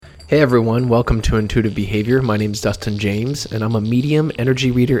Hey everyone, welcome to Intuitive Behavior. My name is Dustin James, and I'm a medium,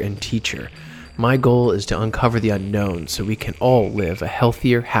 energy reader, and teacher. My goal is to uncover the unknown so we can all live a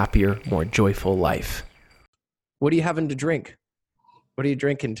healthier, happier, more joyful life. What are you having to drink? What are you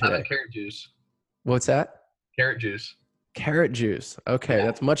drinking I today? have carrot juice. What's that? Carrot juice. Carrot juice. Okay, Yeah.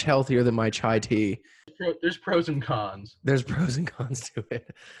 that's much healthier than my chai tea. There's pros and cons. There's pros and cons to it.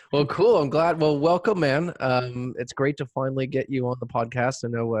 Well, cool. I'm glad. Well, welcome, man. It's great to finally get you on the podcast. I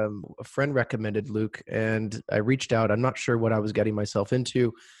know a friend recommended Luke, and I reached out. I'm not sure what I was getting myself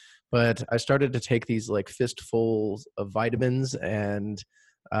into, but I started to take these like fistfuls of vitamins, and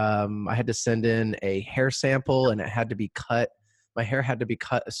I had to send in a hair sample, and it had to be cut. My hair had to be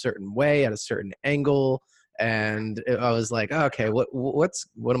cut a certain way at a certain angle, and I was like, oh, okay, what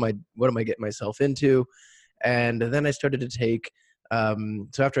am I getting myself into? And then I started to take. So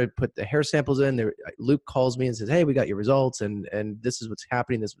after I put the hair samples in, Luke calls me and says, "Hey, we got your results, and this is what's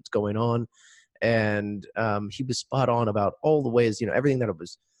happening. This is what's going on." And he was spot on about all the ways, everything that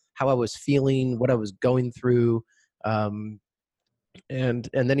how I was feeling, what I was going through. And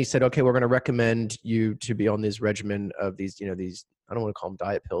then he said, okay, we're going to recommend you to be on this regimen of these, I don't want to call them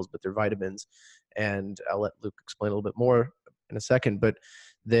diet pills, but they're vitamins. And I'll let Luke explain a little bit more in a second, but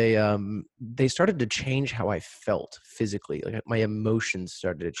they started to change how I felt physically. Like my emotions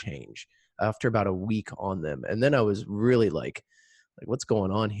started to change after about a week on them. And then I was really like what's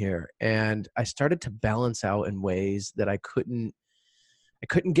going on here? And I started to balance out in ways that I couldn't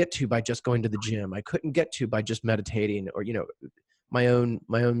get to by just going to the gym. I couldn't get to by just meditating or, my own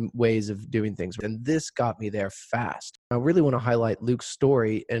ways of doing things. And this got me there fast. I really want to highlight Luke's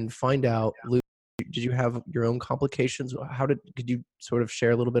story and find out, Luke, did you have your own complications? Could you sort of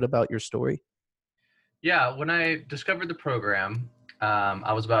share a little bit about your story? Yeah, when I discovered the program,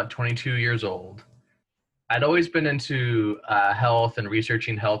 I was about 22 years old. I'd always been into health and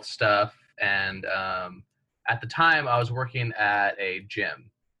researching health stuff. And at the time, I was working at a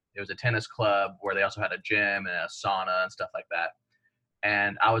gym. It was a tennis club where they also had a gym and a sauna and stuff like that.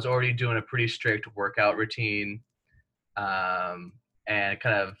 And I was already doing a pretty strict workout routine, and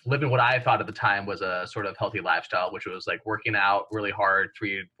kind of living what I thought at the time was a sort of healthy lifestyle, which was like working out really hard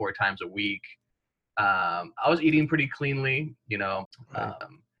 3 or 4 times a week. I was eating pretty cleanly, Right.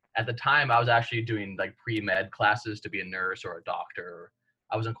 At the time I was actually doing like pre-med classes to be a nurse or a doctor.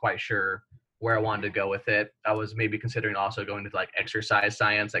 I wasn't quite sure where I wanted to go with it. I was maybe considering also going to like exercise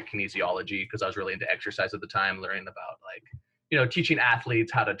science, like kinesiology, because I was really into exercise at the time, learning about like, teaching athletes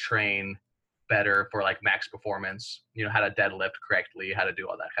how to train better for like max performance, how to deadlift correctly, how to do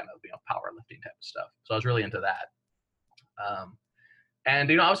all that kind of, powerlifting type of stuff. So I was really into that. And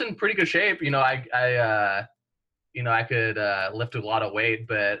I was in pretty good shape. I could lift a lot of weight,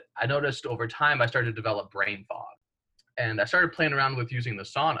 but I noticed over time I started to develop brain fog, and I started playing around with using the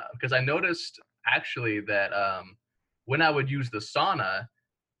sauna because I noticed actually that when I would use the sauna,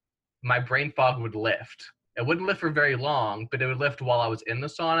 my brain fog would lift. It wouldn't lift for very long, but it would lift while I was in the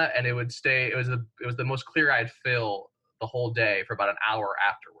sauna, and it would stay. It was the most clear I'd feel the whole day for about an hour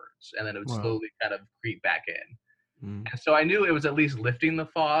afterwards, and then it would Wow. slowly kind of creep back in. Mm. And so I knew it was at least lifting the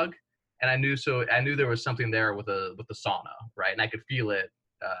fog, and I knew there was something there with the sauna, right? And I could feel it,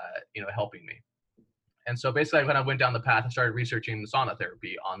 helping me. And so basically, when I went down the path, I started researching sauna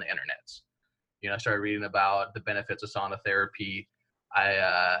therapy on the internet. I started reading about the benefits of sauna therapy.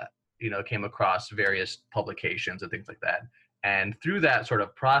 I came across various publications and things like that. And through that sort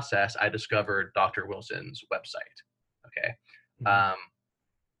of process, I discovered Dr. Wilson's website. Okay. Mm. Um,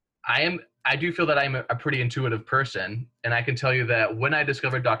 I do feel that I'm a pretty intuitive person, and I can tell you that when I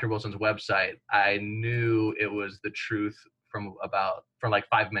discovered Dr. Wilson's website, I knew it was the truth from like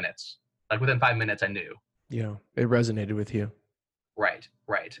 5 minutes. Like within 5 minutes, I knew. Yeah, it resonated with you. Right,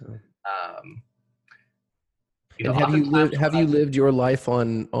 right. Yeah. Um, And oftentimes have you lived your life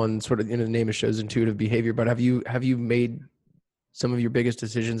on sort of, the name of shows intuitive behavior, but have you made some of your biggest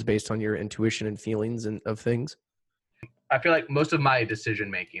decisions based on your intuition and feelings and of things? I feel like most of my decision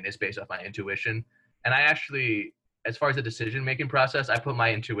making is based off my intuition, and I actually, as far as the decision making process, I put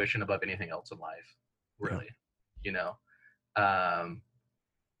my intuition above anything else in life. Yeah. Really, you know. Um,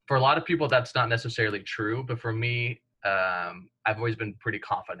 for a lot of people that's not necessarily true, but for me, I've always been pretty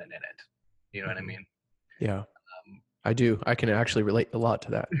confident in it. You know what I Mhm. mean? Yeah, um, I do. I can actually relate a lot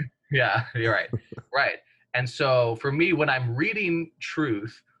to that. yeah, you're right. Right. And so for me, when I'm reading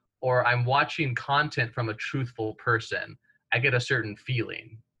truth or I'm watching content from a truthful person, I get a certain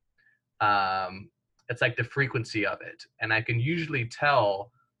feeling. um, it's like the frequency of it, and I can usually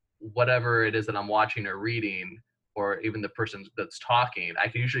tell whatever it is that I'm watching or reading, or even the person that's talking, I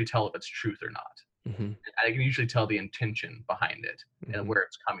can usually tell if it's truth or not. Mm-hmm. I can usually tell the intention behind it and Mm-hmm. where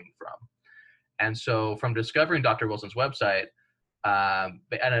it's coming from. And so from discovering Dr. Wilson's website,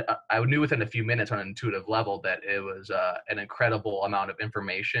 and I knew within a few minutes on an intuitive level that it was an incredible amount of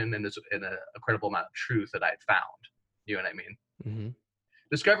information and an incredible amount of truth that I'd found. You know what I mean? Mm-hmm.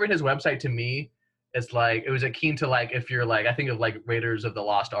 Discovering his website to me is like, it was akin to like, if you're like, I think of like Raiders of the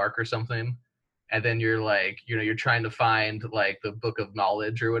Lost Ark or something. And then you're like, you're trying to find like the book of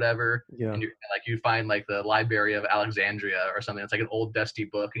knowledge or whatever. Yeah. And you find like the Library of Alexandria or something. It's like an old dusty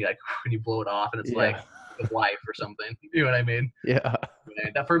book, and you like, and you blow it off, and it's like of life or something. You know what I mean? Yeah.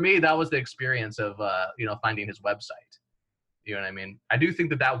 That for me, that was the experience of finding his website. You know what I mean? I do think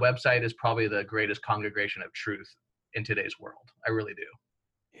that website is probably the greatest congregation of truth in today's world. I really do.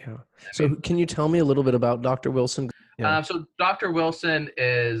 Yeah. So can you tell me a little bit about Dr. Wilson? Yeah. So Dr. Wilson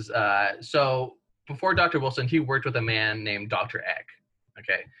is so before Dr. Wilson, he worked with a man named Dr. Eck.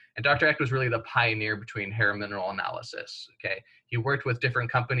 Okay. And Dr. Eck was really the pioneer between hair mineral analysis. Okay. He worked with different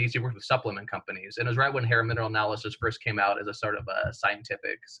companies. He worked with supplement companies. And it was right when hair mineral analysis first came out as a sort of a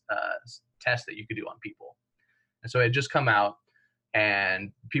scientific test that you could do on people. And so it had just come out,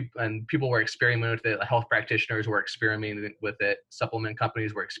 and people were experimenting with it. Health practitioners were experimenting with it. Supplement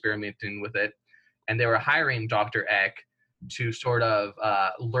companies were experimenting with it. And they were hiring Dr. Eck to sort of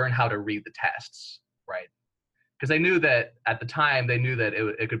learn how to read the tests, right? Because they knew that at the time, they knew that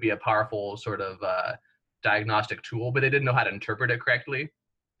it could be a powerful sort of diagnostic tool, but they didn't know how to interpret it correctly.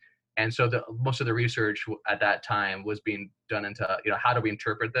 And so most of the research at that time was being done into, how do we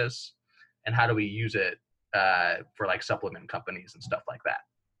interpret this and how do we use it for like supplement companies and stuff like that.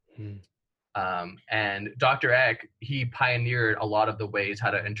 And Dr. Eck, he pioneered a lot of the ways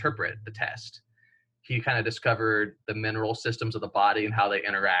how to interpret the test. He kind of discovered the mineral systems of the body and how they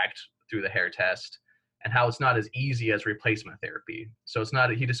interact through the hair test, and how it's not as easy as replacement therapy. So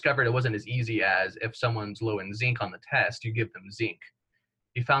he discovered it wasn't as easy as if someone's low in zinc on the test, you give them zinc.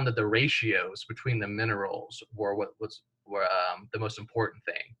 He found that the ratios between the minerals were the most important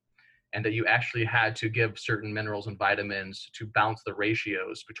thing, and that you actually had to give certain minerals and vitamins to balance the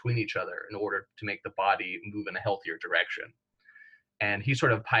ratios between each other in order to make the body move in a healthier direction. And he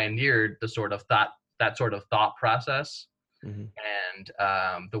sort of pioneered that sort of thought process, and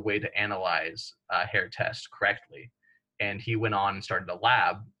the way to analyze hair tests correctly. And he went on and started a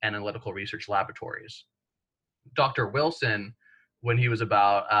lab, Analytical Research Laboratories. Dr. Wilson, when he was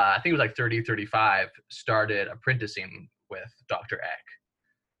about, I think it was like 30, 35, started apprenticing with Dr. Eck.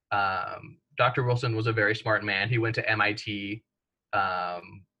 Dr. Wilson was a very smart man. He went to MIT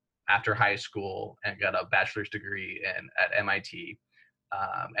after high school and got a bachelor's degree at MIT.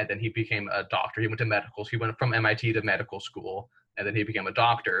 And then he became a doctor. He went to medical. He went from MIT to medical school, and then he became a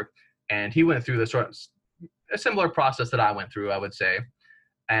doctor. And he went through the sort of a similar process that I went through, I would say.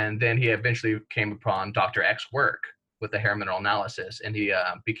 And then he eventually came upon Dr. Eck's work with the hair mineral analysis, and he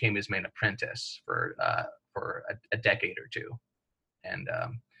became his main apprentice for a decade or two.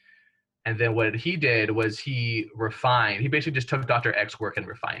 And then what he did was he basically just took Dr. Eck's work and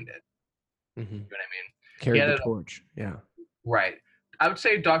refined it. Mm-hmm. You know what I mean? Carried the torch. Yeah. Right. I would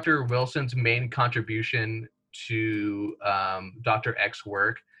say Dr. Wilson's main contribution to Dr. Eck's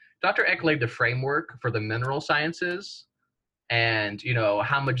work, Dr. Eck laid the framework for the mineral sciences, and,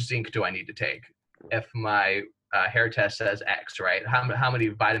 how much zinc do I need to take if my hair test says X, right? How many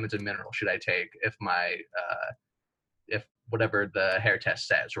vitamins and minerals should I take if if whatever the hair test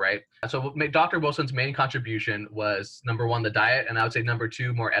says, right? So Dr. Wilson's main contribution was, number one, the diet, and I would say number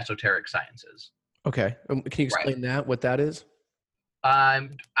two, more esoteric sciences. Okay. Can you explain what that is? I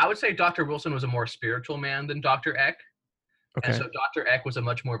would say Dr. Wilson was a more spiritual man than Dr. Eck. Okay. And so Dr. Eck was a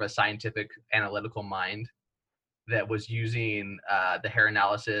much more of a scientific, analytical mind that was using the hair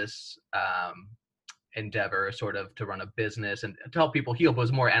analysis endeavor sort of to run a business and to help people heal, but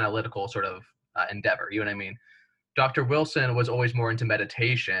was more analytical sort of endeavor. You know what I mean? Dr. Wilson was always more into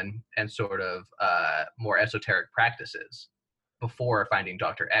meditation and sort of more esoteric practices before finding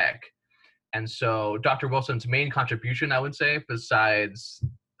Dr. Eck. And so Dr. Wilson's main contribution, I would say, besides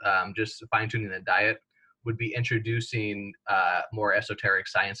just fine-tuning the diet, would be introducing more esoteric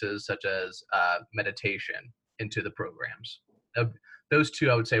sciences such as meditation into the programs. Those two,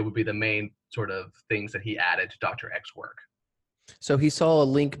 I would say, would be the main sort of things that he added to Dr. Eck's work. So he saw a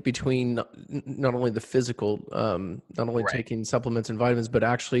link between not only the physical, not only taking supplements and vitamins, but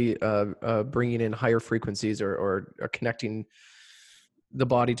actually bringing in higher frequencies or connecting the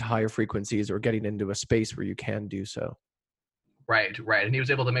body to higher frequencies or getting into a space where you can do so. Right. And he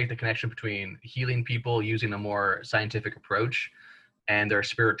was able to make the connection between healing people using a more scientific approach and their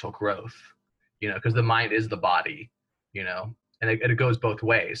spiritual growth, because the mind is the body, And it goes both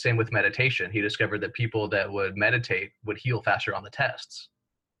ways. Same with meditation. He discovered that people that would meditate would heal faster on the tests.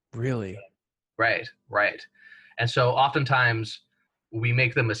 Really? Right, right. And so oftentimes we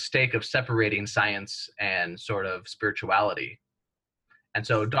make the mistake of separating science and sort of spirituality. And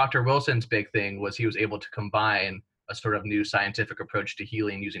so Dr. Wilson's big thing was he was able to combine a sort of new scientific approach to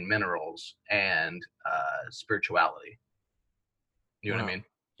healing using minerals and spirituality. You know what I mean?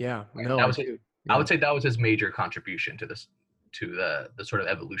 Yeah. No, That I was, do. I Yeah. would say that was his major contribution to this, to the sort of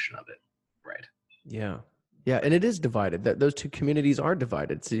evolution of it. Right. Yeah. Yeah. And it is divided. That those two communities are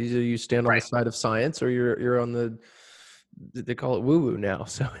divided. So either you stand on the Right. side of science or you're on the, they call it woo-woo now.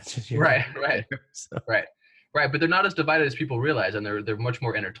 So it's just Right. Right. So. Right. Right. But they're not as divided as people realize, and they're much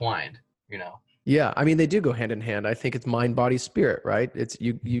more intertwined, you know. Yeah, I mean they do go hand in hand. I think it's mind, body, spirit, right? It's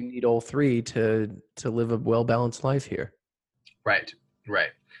you need all three to live a well-balanced life here. Right. Right.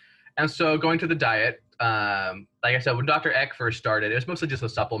 And so going to the diet, like I said, when Dr. Eck first started, it was mostly just the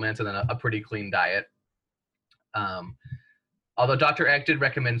supplements and then a pretty clean diet. Although Dr. Eck did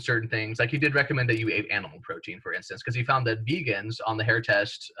recommend certain things, like he did recommend that you ate animal protein, for instance, because he found that vegans on the hair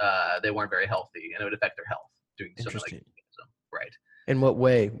test, they weren't very healthy and it would affect their health doing something like veganism. Right. In what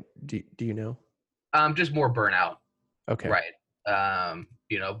way do you know? Just more burnout. Okay. Right.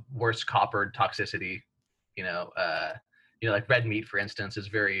 You know, worse copper toxicity, you know, like red meat, for instance, is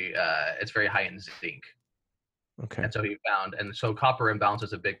it's very high in zinc. Okay. And so he found, and so copper imbalance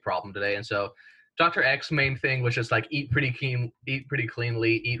is a big problem today. And so Dr. X's main thing was just like eat pretty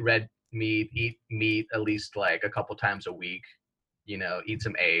cleanly, eat red meat, eat meat at least like a couple times a week, you know, eat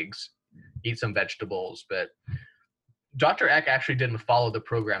some eggs, eat some vegetables. But Dr. Eck actually didn't follow the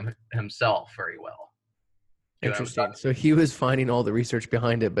program himself very well. Interesting. So he was finding all the research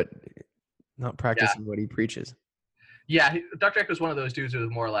behind it, but not practicing what he preaches. Yeah, Dr. Eck was one of those dudes who was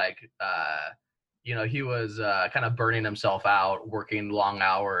more like, you know, he was kind of burning himself out, working long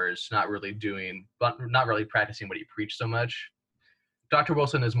hours, not really practicing what he preached so much. Dr.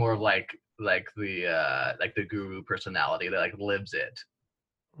 Wilson is more of like the guru personality that like lives it.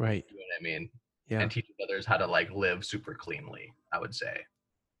 Right. You know what I mean? Yeah. And teaches others how to like live super cleanly, I would say.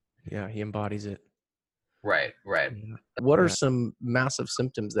 Yeah, he embodies it. Right, right. Yeah. What are some massive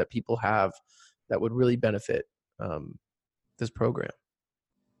symptoms that people have that would really benefit this program?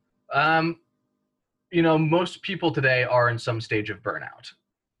 You know, most people today are in some stage of burnout,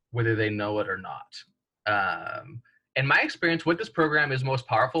 whether they know it or not. In my experience, what this program is most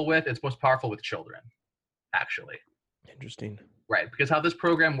powerful with, it's most powerful with children, actually. Interesting. Right, because how this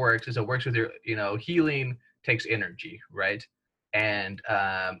program works is it works with your, you know, healing takes energy, right? And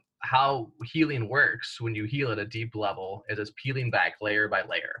how healing works when you heal at a deep level is it's peeling back layer by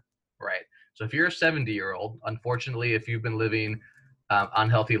layer, right? So if you're a 70-year-old, unfortunately, if you've been living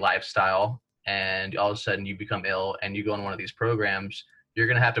unhealthy lifestyle and all of a sudden you become ill and you go on one of these programs, you're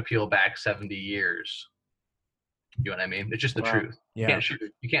going to have to peel back 70 years. You know what I mean? It's just the truth. Yeah.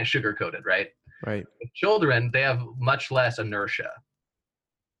 You can't sugarcoat it, right? Right. With children, they have much less inertia.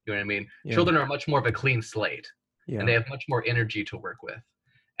 You know what I mean? Yeah. Children are much more of a clean slate, and they have much more energy to work with.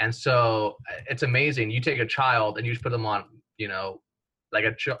 And so it's amazing. You take a child and you just put them on, you know, like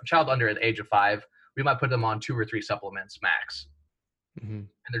a child under the age of 5, we might put them on 2 or 3 supplements max. Mm-hmm. And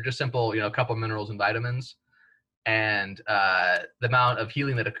they're just simple, you know, a couple of minerals and vitamins. And the amount of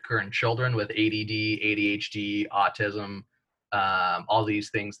healing that occur in children with ADD, ADHD, autism, all these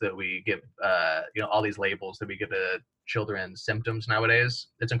things that we give, you know, all these labels that we give to children's symptoms nowadays,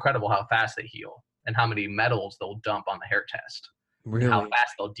 it's incredible how fast they heal and how many metals they'll dump on the hair test. Really? How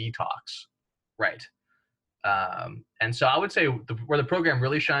fast they'll detox. Right. And so I would say where the program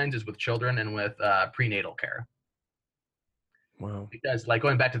really shines is with children and with prenatal care. Wow. Because like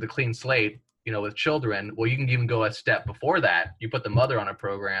going back to the clean slate, you know, with children, well, you can even go a step before that. You put the mother on a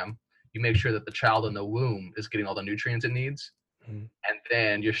program, you make sure that the child in the womb is getting all the nutrients it needs. Mm-hmm. And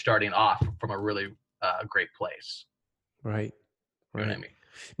then you're starting off from a really great place. Right. You know what I mean?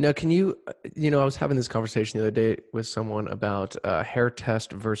 Now, can you know, I was having this conversation the other day with someone about hair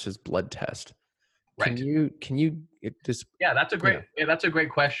test versus blood test. Right. Can you just? Yeah, that's a great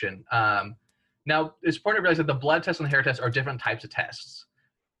question. Now, it's important to realize that the blood test and the hair test are different types of tests.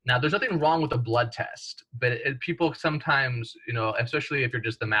 Now, there's nothing wrong with a blood test, but people sometimes, you know, especially if you're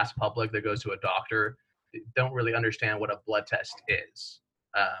just the mass public that goes to a doctor, don't really understand what a blood test is.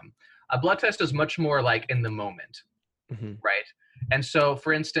 A blood test is much more like in the moment, mm-hmm. right? And so,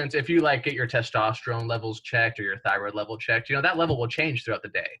 for instance, if you like get your testosterone levels checked or your thyroid level checked, you know, that level will change throughout the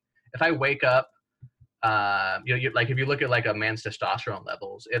day. If I wake up, you know, like if you look at like a man's testosterone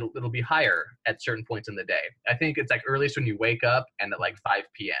levels, it'll be higher at certain points in the day. I think it's like earliest when you wake up and at like 5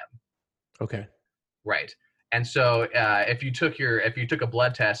 p.m. Okay. Right. And so if you took a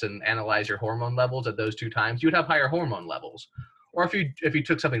blood test and analyzed your hormone levels at those 2 times, you would have higher hormone levels. Or if you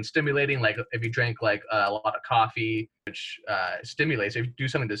took something stimulating, like if you drank like a lot of coffee, which stimulates, if you do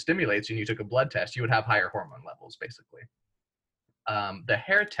something that stimulates and you took a blood test, you would have higher hormone levels, basically. The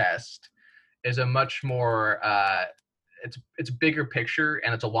hair test is a much more, it's a bigger picture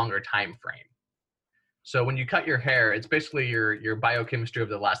and it's a longer time frame. So when you cut your hair, it's basically your biochemistry of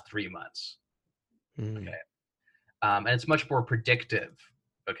the last 3 months. Okay. And it's much more predictive.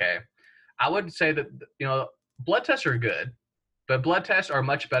 Okay. I would say that, blood tests are good, but blood tests are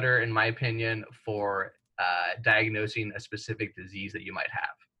much better, in my opinion, for diagnosing a specific disease that you might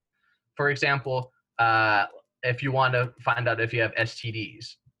have. For example, if you want to find out if you have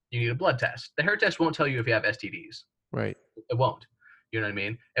STDs, you need a blood test. The hair test won't tell you if you have STDs. Right. It won't. You know what I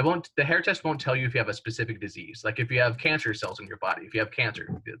mean? The hair test won't tell you if you have a specific disease. Like if you have cancer cells in your body, if you have cancer,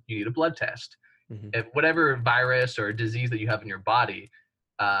 you need a blood test. If whatever virus or disease that you have in your body,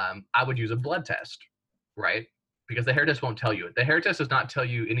 I would use a blood test, right? Because the hair test won't tell you it. The hair test does not tell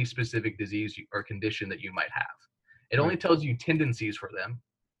you any specific disease or condition that you might have. It only tells you tendencies for them,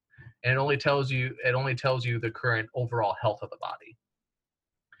 and it only tells you the current overall health of the body.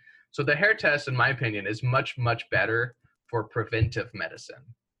 So the hair test, in my opinion, is much, much better for preventive medicine,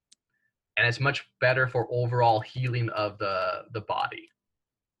 and it's much better for overall healing of the body.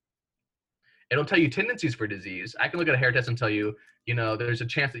 It'll tell you tendencies for disease. I can look at a hair test and tell you, there's a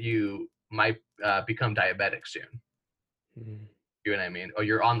chance that you might become diabetic soon. You know what I mean? Or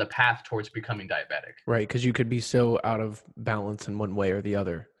you're on the path towards becoming diabetic. Right, because you could be so out of balance in one way or the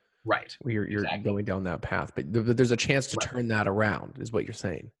other. Right. You're exactly going down that path, but there's a chance to turn that around, is what you're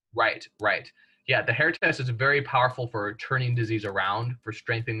saying. Right. Yeah, the hair test is very powerful for turning disease around, for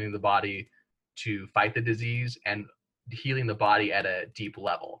strengthening the body to fight the disease and healing the body at a deep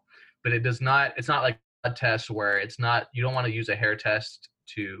level. But it's not like a test where you don't want to use a hair test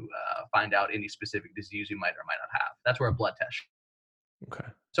to find out any specific disease you might or might not have. That's where a blood test. Okay.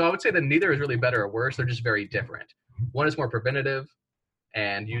 So I would say that neither is really better or worse. They're just very different. One is more preventative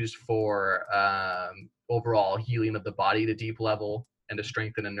and used for overall healing of the body at a deep level and to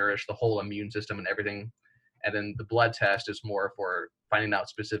strengthen and nourish the whole immune system and everything. And then the blood test is more for finding out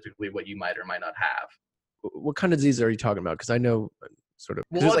specifically what you might or might not have. What kind of disease are you talking about? Because I know sort of,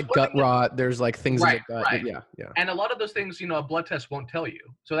 there's like gut rot, there's like things like that. Right. Yeah. And a lot of those things, a blood test won't tell you.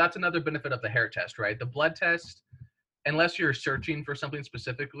 So that's another benefit of the hair test, right? The blood test, unless you're searching for something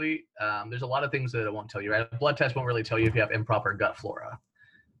specifically, there's a lot of things that it won't tell you, right? A blood test won't really tell you if you have improper gut flora.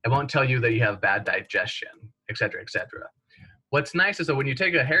 It won't tell you that you have bad digestion, et cetera, et cetera. What's nice is that when you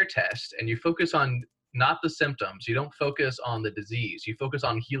take a hair test and you focus on not the symptoms, you don't focus on the disease, you focus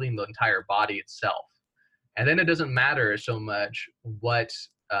on healing the entire body itself. And then it doesn't matter so much what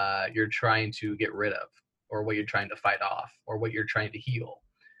you're trying to get rid of or what you're trying to fight off or what you're trying to heal.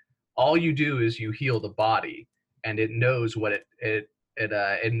 All you do is you heal the body, and it knows what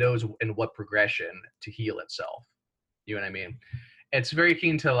it knows in what progression to heal itself. You know what I mean? It's very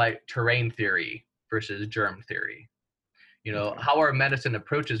keen to like terrain theory versus germ theory. How our medicine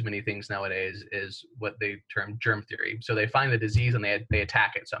approaches many things nowadays is what they term germ theory. So they find the disease and they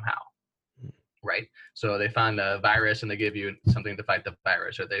attack it somehow. Right? So they find a virus and they give you something to fight the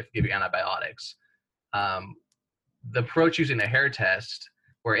virus, or they give you antibiotics. The approach using a hair test,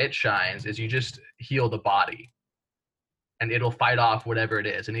 where it shines, is you just heal the body and it'll fight off whatever it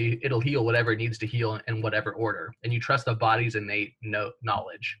is, and it'll heal whatever it needs to heal in whatever order. And you trust the body's innate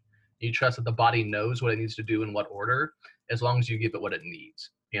knowledge. You trust that the body knows what it needs to do in what order, as long as you give it what it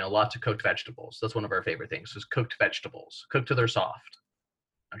needs. Lots of cooked vegetables. That's one of our favorite things, is cooked vegetables, cooked till they're soft.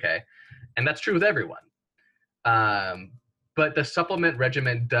 Okay. And that's true with everyone. But the supplement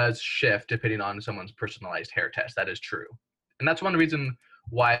regimen does shift depending on someone's personalized hair test. That is true. And that's one reason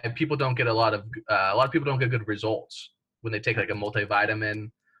why people don't get a lot of people don't get good results when they take like a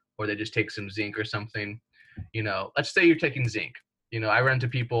multivitamin, or they just take some zinc or something. Let's say you're taking zinc. I run into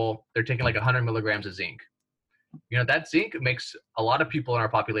people, they're taking like 100 milligrams of zinc. That zinc makes a lot of people in our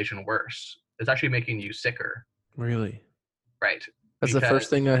population worse. It's actually making you sicker. Really? Right. That's the first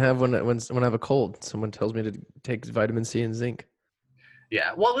thing I have when I have a cold. Someone tells me to take vitamin C and zinc.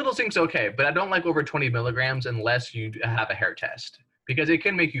 Yeah, well, little zinc's okay, but I don't like over 20 milligrams unless you have a hair test, because it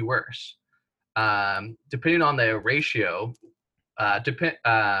can make you worse. Depending on the ratio,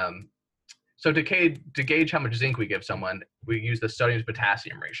 so to gauge how much zinc we give someone, we use the sodium to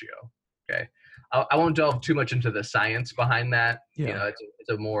potassium ratio. Okay, I won't delve too much into the science behind that. Yeah.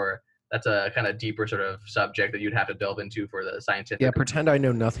 That's a kind of deeper sort of subject that you'd have to delve into for the scientific. Yeah, pretend I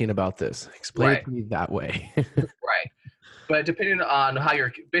know nothing about this. Explain it to me that way. Right. But depending on how your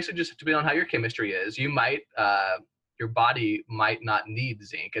chemistry is, you might your body might not need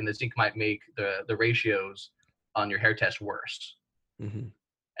zinc, and the zinc might make the ratios on your hair test worse. Mm-hmm.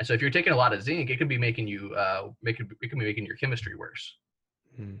 And so if you're taking a lot of zinc, it can be making you it can be making your chemistry worse.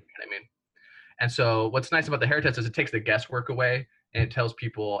 Mm-hmm. You know what I mean? And so what's nice about the hair test is it takes the guesswork away, and it tells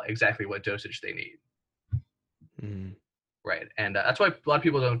people exactly what dosage they need. Mm-hmm. Right. And that's why a lot of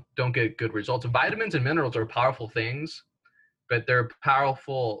people don't get good results. Vitamins and minerals are powerful things, but they're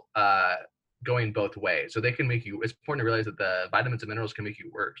powerful going both ways. So they can make you, it's important to realize that the vitamins and minerals can make you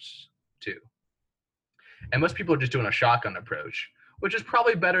worse too. And most people are just doing a shotgun approach, which is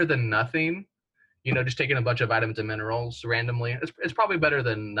probably better than nothing. You know, just taking a bunch of vitamins and minerals randomly. It's probably better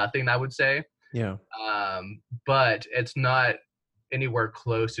than nothing, I would say. Yeah. But it's not anywhere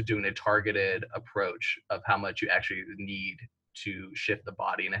close to doing a targeted approach of how much you actually need to shift the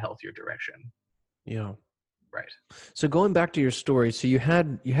body in a healthier direction. Yeah. Right. So going back to your story, so you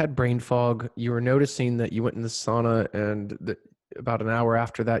had brain fog. You were noticing that you went in the sauna, and that about an hour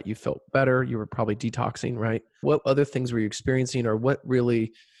after that, you felt better. You were probably detoxing, right? What other things were you experiencing, or what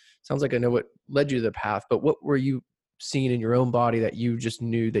really sounds like I know what led you to the path, but what were you seeing in your own body that you just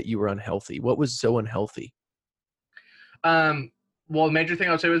knew that you were unhealthy? What was so unhealthy? Well, the major thing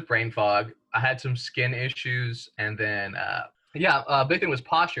I would say was brain fog. I had some skin issues, and then big thing was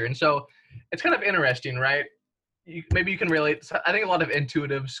posture. And so it's kind of interesting, right? Maybe you can relate. I think a lot of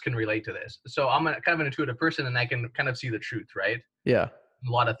intuitives can relate to this. So I'm kind of an intuitive person, and I can kind of see the truth, right? Yeah.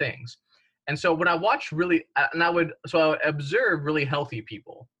 A lot of things. And so when I watch I would observe really healthy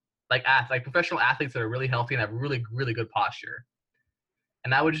people, like professional athletes that are really healthy and have really, really good posture.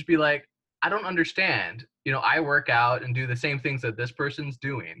 And I would just be like, I don't understand. You know, I work out and do the same things that this person's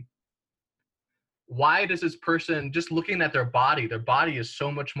doing. Why does this person, just looking at their body is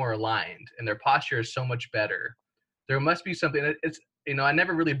so much more aligned and their posture is so much better. There must be something. It's, you know, I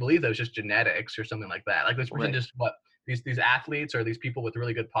never really believed that it was just genetics or something like that. Like this person just these athletes or these people with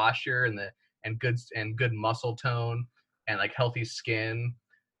really good posture and good muscle tone and like healthy skin.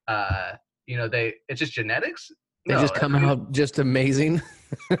 You know, it's just genetics. They just come out just amazing.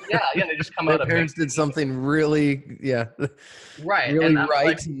 Yeah, they just come Their out. parents did something really, right, really and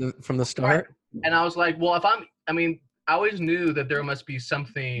right from the start. Right. And I was like, well, I always knew that there must be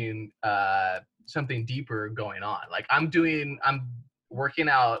something deeper going on. Like I'm working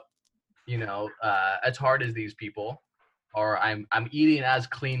out, you know, as hard as these people, or I'm eating as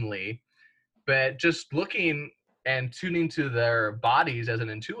cleanly, but just looking and tuning to their bodies as an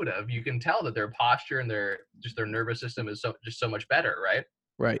intuitive, you can tell that their posture and their nervous system is so much better, right?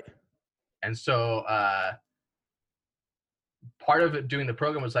 Right. And so part of discovering the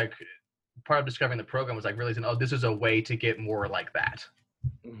program was like realizing, oh, this is a way to get more like that.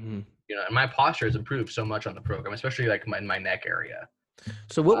 Mm-hmm. You know, and my posture has improved so much on the program, especially like in my neck area.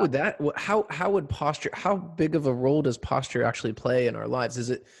 So what would how would posture, how big of a role does posture actually play in our lives?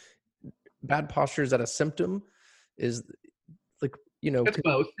 Is it bad posture? Is that a symptom? Is like, you know, it's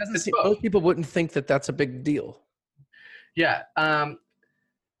both. Most people wouldn't think that that's a big deal. Yeah.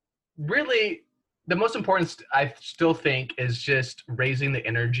 Really, the most important, I still think, is just raising the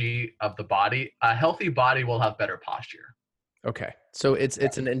energy of the body. A healthy body will have better posture. Okay. So it's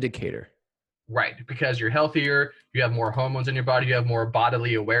an indicator. Right. Because you're healthier, you have more hormones in your body, you have more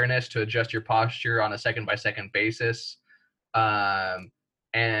bodily awareness to adjust your posture on a second by second basis. And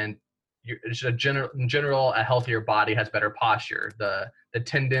it's in general, a healthier body has better posture. The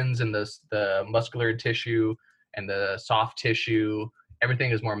tendons and the muscular tissue and the soft tissue,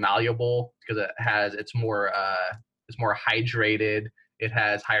 everything is more malleable because it's more hydrated. It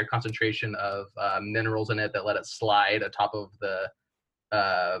has higher concentration of minerals in it that let it slide atop of the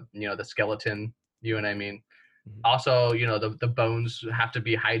skeleton. You know what I mean? Mm-hmm. Also, you know, the bones have to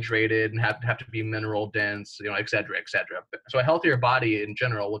be hydrated and have to be mineral dense, you know, et cetera, et cetera. So a healthier body in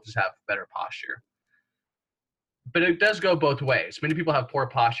general will just have better posture. But it does go both ways. Many people have poor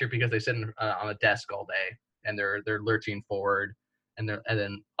posture because they sit on a desk all day and they're lurching forward, and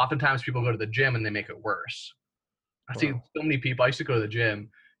then oftentimes people go to the gym and they make it worse. I see so many people. I used to go to the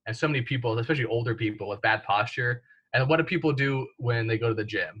gym, and so many people, especially older people, with bad posture. And what do people do when they go to the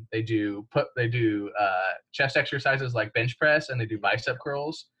gym? They do chest exercises like bench press, and they do bicep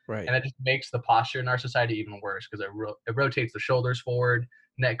curls. Right. And it just makes the posture in our society even worse because it rotates the shoulders forward,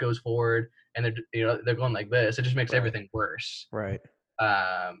 neck goes forward, and they're going like this. It just makes everything worse. Right.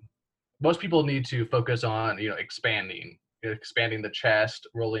 Most people need to focus on expanding the chest,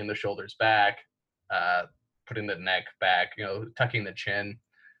 rolling the shoulders back, putting the neck back, tucking the chin,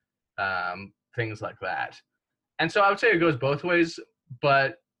 things like that. And so I would say it goes both ways,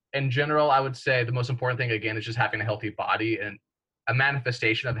 but in general, I would say the most important thing again is just having a healthy body, and a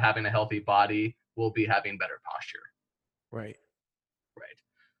manifestation of having a healthy body will be having better posture. Right. Right.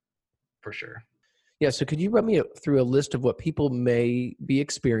 For sure. Yeah. So could you run me through a list of what people may be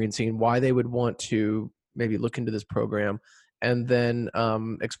experiencing, why they would want to maybe look into this program, and then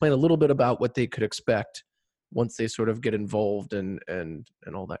explain a little bit about what they could expect once they sort of get involved and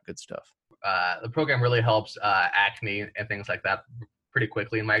all that good stuff. The program really helps acne and things like that pretty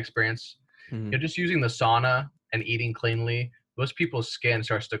quickly in my experience. Mhm. You're just using the sauna and eating cleanly, most people's skin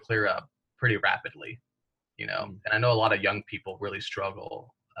starts to clear up pretty rapidly, Mm. and I know a lot of young people really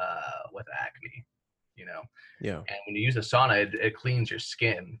struggle with acne, Yeah. and when you use a sauna, it cleans your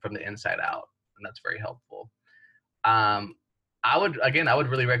skin from the inside out, and that's very helpful. um, I would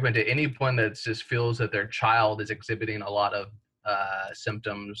really recommend to anyone that just feels that their child is exhibiting a lot of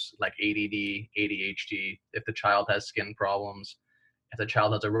symptoms like ADD, ADHD. If the child has skin problems, if the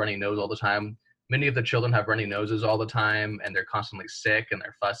child has a runny nose all the time, many of the children have runny noses all the time, and they're constantly sick and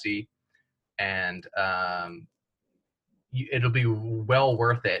they're fussy. And it'll be well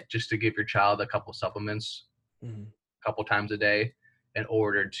worth it just to give your child a couple supplements Mhm. a couple times a day in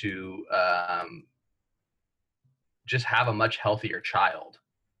order to just have a much healthier child.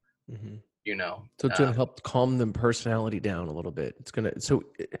 Mhm. You know, So it's uh, gonna help calm them personality down a little bit. It's gonna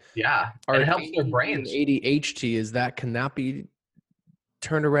yeah, and are it helps their ADD and brains. ADHD, can that be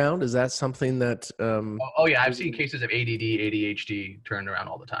turned around? Is that something that Oh yeah, I've seen cases of ADD, ADHD turned around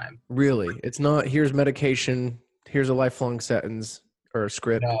all the time. really, it's not here's medication, here's a lifelong sentence or a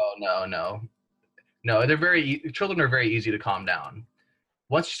script. No, no, no, no. Children are very easy to calm down.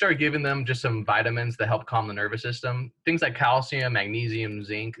 Once you start giving them just some vitamins that help calm the nervous system, things like calcium, magnesium,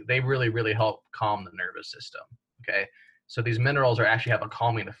 zinc, they really, really help calm the nervous system. Okay, so these minerals are actually have a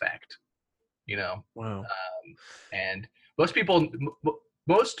calming effect. You know, Wow. and most people,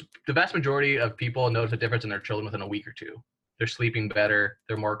 the vast majority of people notice a difference in their children within a week or two. They're sleeping better.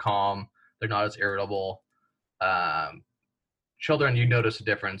 They're more calm. They're not as irritable. Um, Children, you notice a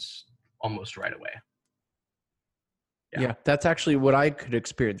difference almost right away. Yeah, that's actually what I could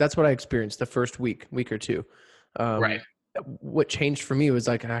experience. That's what I experienced the first week or two. Right. Um, what changed for me was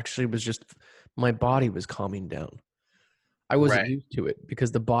like I actually was just my body was calming down. I wasn't Right. used to it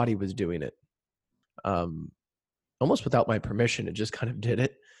because the body was doing it. Um, Almost without my permission, it just kind of did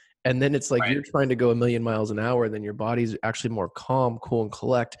it. And then it's like Right. you're trying to go a million miles an hour, and then your body's actually more calm, cool, and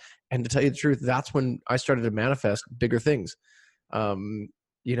collect. And to tell you the truth, that's when I started to manifest bigger things. Um,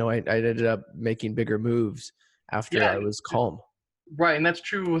 I ended up making bigger moves after Yeah. I was calm. Right. And that's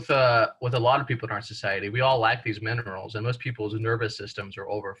true with a lot of people in our society. We all lack these minerals, and most people's nervous systems are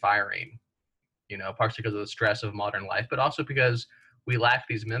overfiring. Partially because of the stress of modern life, but also because we lack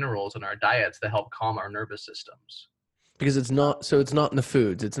these minerals in our diets that help calm our nervous systems. Because it's not in the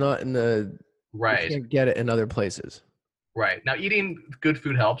foods. It's not in the you Right. can't get it in other places. Right. Now, eating good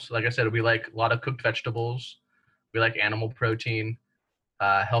food helps. Like I said, we like a lot of cooked vegetables. We like animal protein.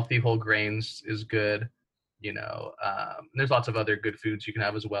 Healthy whole grains is good. There's lots of other good foods you can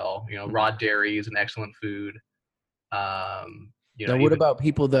have as well. Raw dairy is an excellent food. Now, what Even about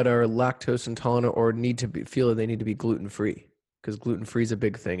people that are lactose intolerant or feel that they need to be gluten free? Because gluten free is a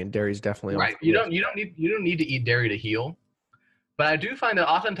big thing, and dairy is definitely off right. the list. You don't need to eat dairy to heal. But I do find that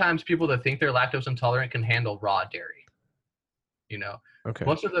oftentimes people that think they're lactose intolerant can handle raw dairy. You know, Okay.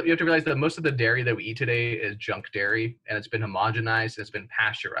 you have to realize that most of the dairy that we eat today is junk dairy, and it's been homogenized, it's been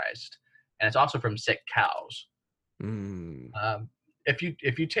pasteurized, and it's also from sick cows. Mm. Uh, if you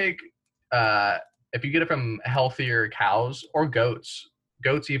get it from healthier cows or goats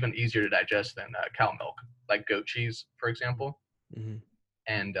even easier to digest than cow milk, like goat cheese, for example. Mm-hmm.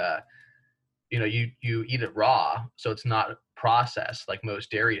 And you eat it raw, so it's not processed like most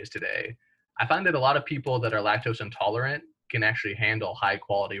dairy is today. I find that a lot of people that are lactose intolerant can actually handle high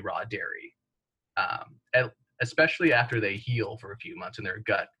quality raw dairy, especially after they heal for a few months and their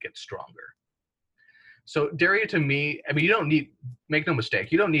gut gets stronger. So dairy to me, I mean, make no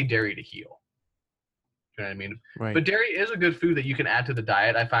mistake, you don't need dairy to heal. You know what I mean? Right. But dairy is a good food that you can add to the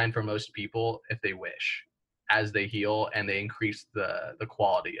diet, I find, for most people if they wish, as they heal and they increase the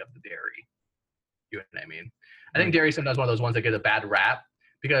quality of the dairy. You know what I mean? I think dairy is sometimes one of those ones that get a bad rap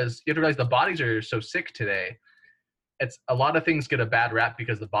because you have to realize the bodies are so sick today. It's a lot of things get a bad rap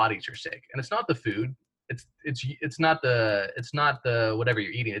because the bodies are sick, and it's not the food. It's not the whatever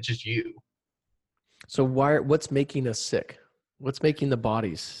you're eating. It's just you. So what's making us sick? What's making the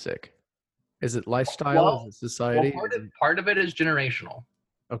bodies sick? Is it lifestyle? Well, Is it society? Part of it is generational.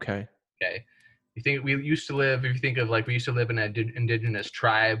 Okay. Okay. If you think of like we used to live in indigenous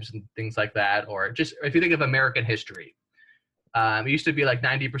tribes and things like that, or just if you think of American history, It used to be like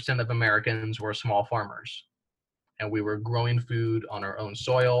 90% of Americans were small farmers, and we were growing food on our own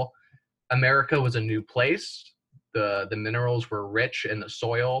soil. America was a new place. The minerals were rich in the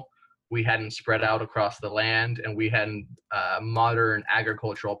soil. We hadn't spread out across the land, and we hadn't modern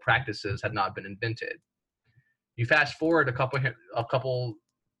agricultural practices had not been invented. You fast forward a couple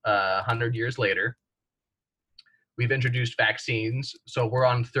 100 years later, we've introduced vaccines. So we're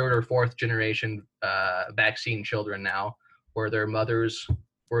on third or fourth generation vaccine children now, where their mothers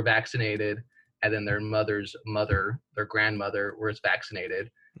were vaccinated, and then their mother's mother, their grandmother, was vaccinated,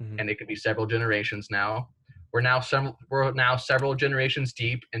 and it could be several generations now. We're now several generations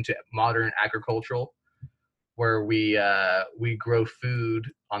deep into modern agricultural, where we grow food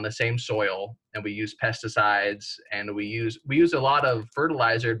on the same soil, and we use pesticides, and we use a lot of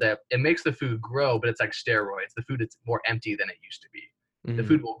fertilizer that it makes the food grow, but it's like steroids. The food is more empty than it used to be. The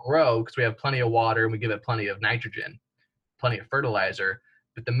food will grow because we have plenty of water and we give it plenty of nitrogen, plenty of fertilizer,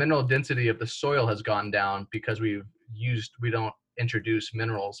 but the mineral density of the soil has gone down because we don't introduce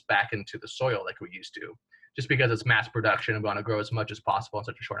minerals back into the soil like we used to, just because it's mass production and we want to grow as much as possible in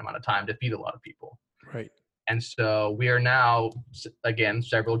such a short amount of time to feed a lot of people. Right. And so we are now, again,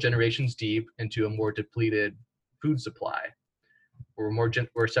 several generations deep into a more depleted food supply.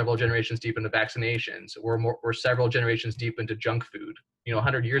 We're several generations deep into vaccinations. We're several generations deep into junk food.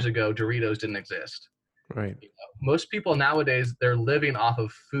 100 years ago, Doritos didn't exist. Right. Most people nowadays, they're living off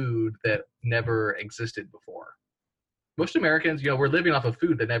of food that never existed before. Most Americans, we're living off of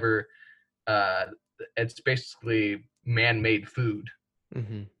food that never, it's basically man-made food.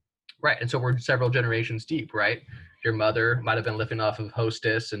 Mm-hmm. Right. And so we're several generations deep, right? Your mother might have been living off of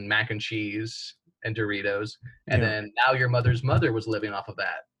Hostess and mac and cheese and Doritos. And then now your mother's mother was living off of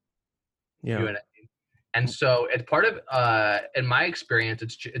that. Yeah. You know what I mean? And so it's part of, in my experience,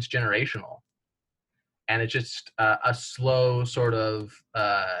 it's generational. And it's just a slow sort of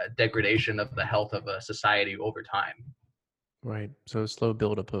degradation of the health of a society over time. Right. So a slow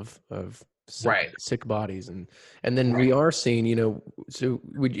buildup of sick bodies, and then we are seeing, so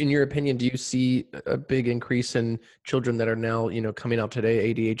in your opinion, do you see a big increase in children that are now, coming out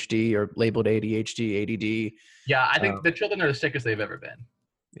today, ADHD or labeled ADHD, ADD? Yeah, I think the children are the sickest they've ever been.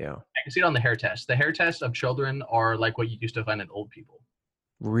 Yeah. I can see it on the hair test. The hair tests of children are like what you used to find in old people.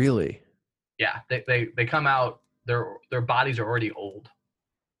 Really? Yeah, they come out, their bodies are already old.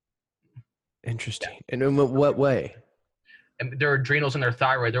 Interesting. Yeah. And in what way? And their adrenals and their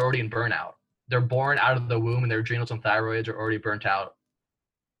thyroid, they're already in burnout. They're born out of the womb and their adrenals and thyroids are already burnt out.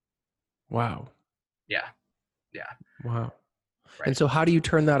 Wow. Yeah. Wow. Right. And so how do you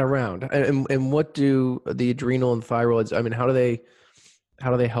turn that around? And what do the adrenal and thyroids, I mean, how do they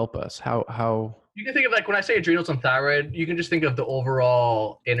help us? How you can think of, like, when I say adrenals and thyroid, you can just think of the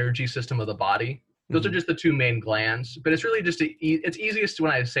overall energy system of the body. Those are just the two main glands, but it's really just it's easiest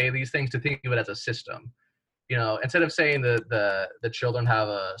when I say these things to think of it as a system. Instead of saying the children have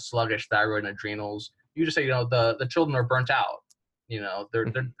a sluggish thyroid and adrenals, you just say, the children are burnt out.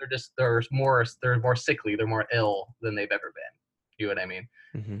 They're more sickly, they're more ill than they've ever been. You know what I mean?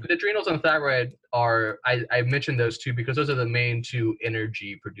 Mm-hmm. The adrenals and thyroid are, I mentioned those two because those are the main two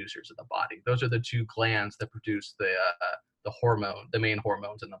energy producers of the body. Those are the two glands that produce the main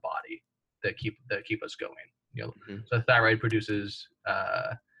hormones in the body that keep us going. Mm-hmm. So the thyroid produces,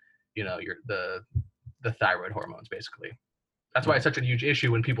 the thyroid hormones, basically. That's why it's such a huge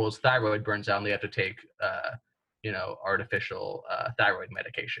issue when people's thyroid burns out and they have to take, artificial thyroid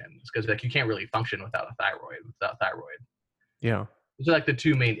medications, because you can't really function without thyroid. Yeah. Those are like the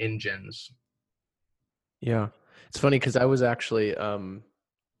two main engines. Yeah. It's funny because I was actually at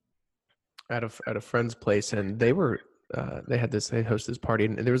a friend's place, and they hosted this party,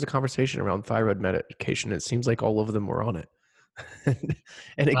 and there was a conversation around thyroid medication. It seems like all of them were on it. And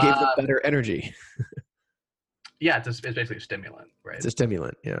it gave them better energy. Yeah, it's basically a stimulant, right? It's a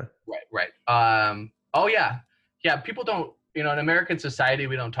stimulant, yeah. Right. Yeah. People don't, in American society,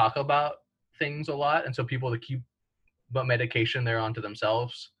 we don't talk about things a lot, and so people that keep medication they're onto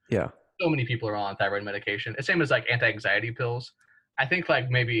themselves. Yeah. So many people are on thyroid medication. It's same as like anti-anxiety pills. I think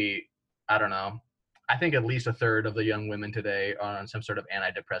maybe, I don't know, I think at least a third of the young women today are on some sort of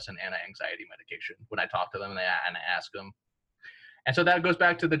antidepressant, anti-anxiety medication when I talk to them and I ask them. And so that goes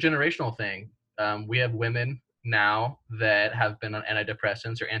back to the generational thing. We have women now that have been on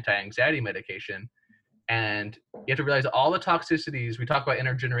antidepressants or anti-anxiety medication. And you have to realize all the toxicities, we talk about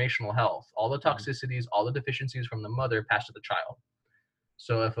intergenerational health, all the toxicities, all the deficiencies from the mother pass to the child.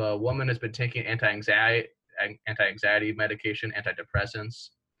 So if a woman has been taking anti-anxiety medication, antidepressants,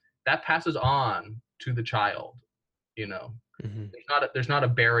 that passes on to the child. Mm-hmm. There's not a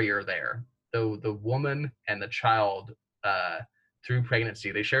barrier there. The woman and the child through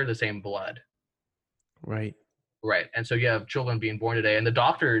pregnancy. They share the same blood. Right. Right. And so you have children being born today, and the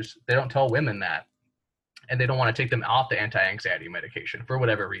doctors, they don't tell women that, and they don't want to take them off the anti-anxiety medication for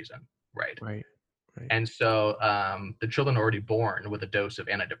whatever reason. Right. Right. Right. And so the children are already born with a dose of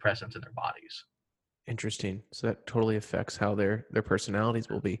antidepressants in their bodies. Interesting. So that totally affects how their personalities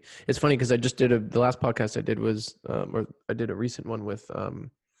will be. It's funny because I just did the last podcast I did was, or I did a recent one with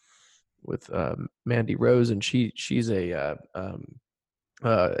Mandy Rose, and she's a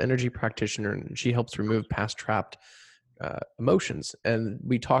energy practitioner, and she helps remove past trapped emotions. And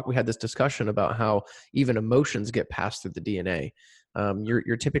we had this discussion about how even emotions get passed through the DNA.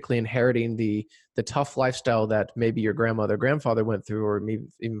 You're typically inheriting the tough lifestyle that maybe your grandmother, grandfather went through, or maybe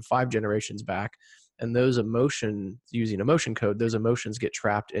even 5 generations back. And those emotions, using emotion code, those emotions get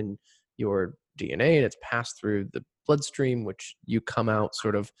trapped in your DNA, and it's passed through the bloodstream, which you come out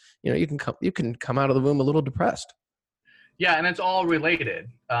sort of, you can come out of the womb a little depressed. Yeah, and it's all related.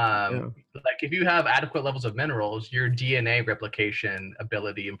 Like if you have adequate levels of minerals, your DNA replication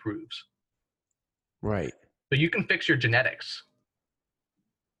ability improves. Right. So you can fix your genetics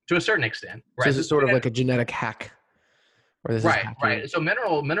to a certain extent. Right. So is it sort of like a genetic hack? Right. So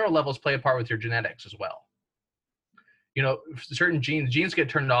mineral levels play a part with your genetics as well. Certain genes get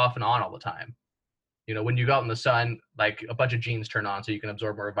turned off and on all the time. When you go out in the sun, like a bunch of genes turn on so you can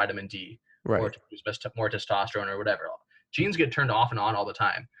absorb more vitamin D, right, or to produce more testosterone or whatever. Genes get turned off and on all the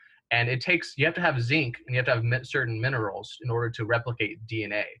time. And you have to have zinc, and you have to have certain minerals in order to replicate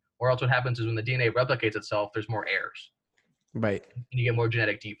DNA. Or else what happens is when the DNA replicates itself, there's more errors. Right. And you get more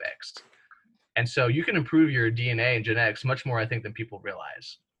genetic defects. And so you can improve your DNA and genetics much more, I think, than people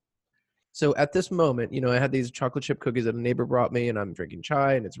realize. So at this moment, I had these chocolate chip cookies that a neighbor brought me, and I'm drinking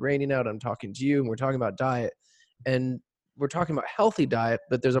chai, and it's raining out. I'm talking to you, and we're talking about diet, and we're talking about healthy diet,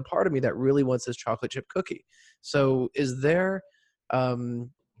 but there's a part of me that really wants this chocolate chip cookie. So is there, I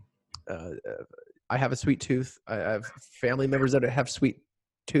have a sweet tooth. I have family members that have sweet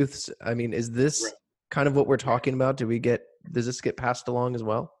tooths. I mean, is this kind of what we're talking about? Does this get passed along as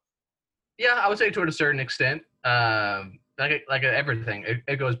well? Yeah, I would say to a certain extent. Like everything,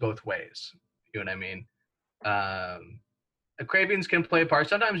 it goes both ways. You know what I mean? Cravings can play a part.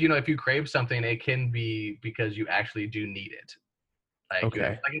 Sometimes, if you crave something, it can be because you actually do need it. Like,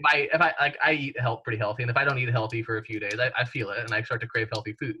 okay. If I eat pretty healthy, and if I don't eat healthy for a few days, I feel it, and I start to crave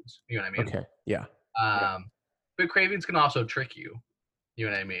healthy foods. You know what I mean? Okay. Yeah. But cravings can also trick you. You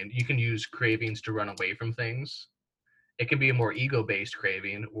know what I mean? You can use cravings to run away from things. It can be a more ego-based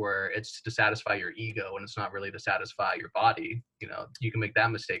craving where it's to satisfy your ego and it's not really to satisfy your body. You can make that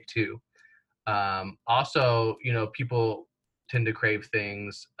mistake too. Also, people tend to crave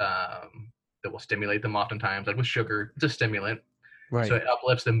things that will stimulate them oftentimes, like with sugar. It's a stimulant. Right. So it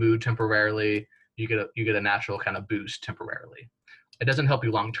uplifts the mood temporarily. You get a natural kind of boost temporarily. It doesn't help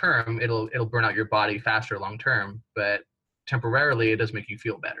you long term. It'll burn out your body faster long term, but temporarily it does make you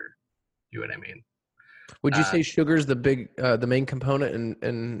feel better. You know what I mean? Would you say sugar is the main component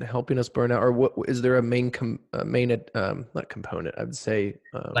in helping us burn out, or what is there a not component? I would say,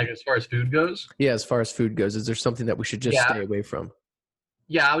 like as far as food goes. Yeah, as far as food goes, is there something that we should just stay away from?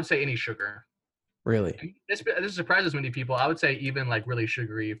 Yeah, I would say any sugar. Really? And this surprises many people. I would say even like really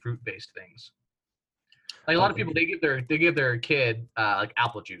sugary fruit-based things. Like a lot of people, they give their kid like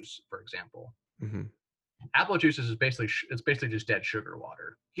apple juice, for example. Mm-hmm. Apple juice is basically just dead sugar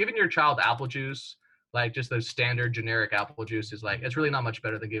water. Giving your child apple juice, like just the standard generic apple juice, is like, it's really not much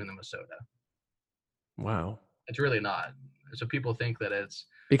better than giving them a soda. Wow. It's really not. So people think that it's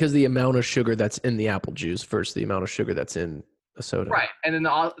because the amount of sugar that's in the apple juice versus the amount of sugar that's in a soda. Right. And then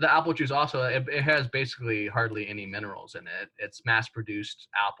the apple juice also, it has basically hardly any minerals in it. It's mass produced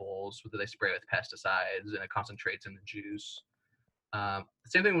apples that they spray with pesticides, and it concentrates in the juice.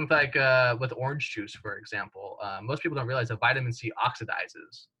 Same thing with orange juice, for example. Most people don't realize that vitamin C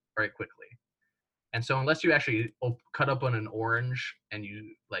oxidizes very quickly. And so unless you actually cut up on an orange and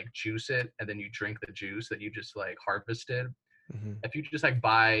you like juice it, and then you drink the juice that you just like harvested, mm-hmm. If you just like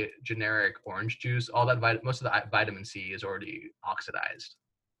buy generic orange juice, all that most of the vitamin C is already oxidized,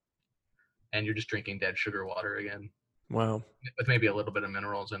 and you're just drinking dead sugar water again. Wow. With maybe a little bit of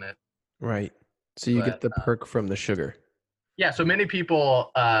minerals in it. Right. So you get the perk from the sugar. Yeah. So many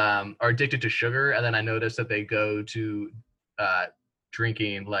people are addicted to sugar, and then I noticed that they go to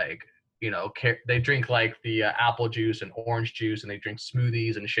drinking like, they drink like the apple juice and orange juice, and they drink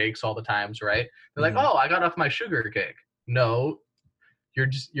smoothies and shakes all the times, right? They're like, oh, I got off my sugar kick. No, you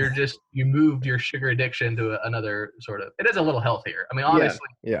moved your sugar addiction to another sort of, it is a little healthier. I mean, honestly,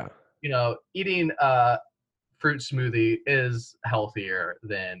 yeah. Eating fruit smoothie is healthier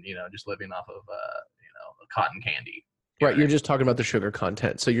than, just living off of, cotton candy. Right. You're just talking about the sugar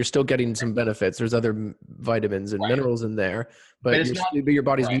content. So you're still getting some benefits. There's other vitamins and Right. minerals in there, But but it's not but your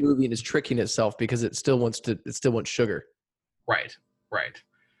body's right. moving, is tricking itself because it still wants sugar. Right. Right.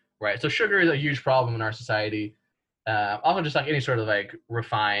 Right. So sugar is a huge problem in our society. Also, just like any sort of like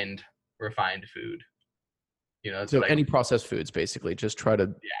refined food. It's So like, any processed foods, basically, just try to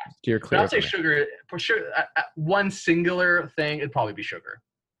yeah. steer But clear I'd of say it. sugar for sure. One singular thing, it'd probably be sugar.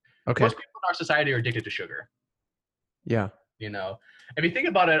 Okay. Most people in our society are addicted to sugar. Yeah. If you think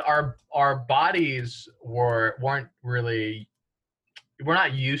about it, our bodies weren't really, we're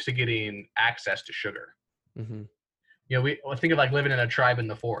not used to getting access to sugar. Hmm. We think of like living in a tribe in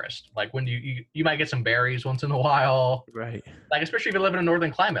the forest. Like when you might get some berries once in a while. Right. Like especially if you live in a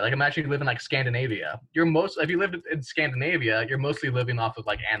northern climate. Like imagine you live in like Scandinavia. If you lived in Scandinavia, you're mostly living off of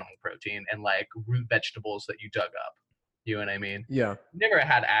like animal protein and like root vegetables that you dug up. You know what I mean? Yeah. Never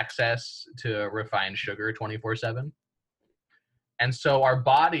had access to refined sugar 24/7. And so our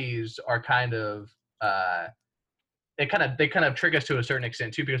bodies are kind of they kind of trick us to a certain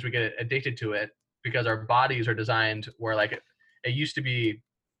extent too, because we get addicted to it, because our bodies are designed where like it used to be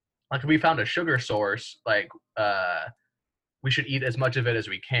like if we found a sugar source, like we should eat as much of it as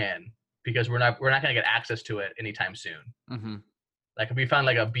we can, because we're not going to get access to it anytime soon. Mm-hmm. Like if we found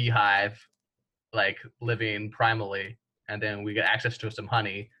like a beehive like living primally, and then we get access to some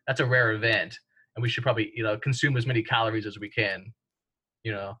honey, that's a rare event, and we should probably consume as many calories as we can,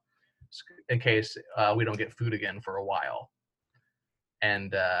 you know in case we don't get food again for a while.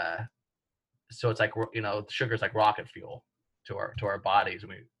 And so it's like sugar is like rocket fuel to our bodies,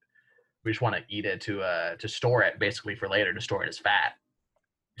 and we just want to eat it to store it basically for later, to store it as fat,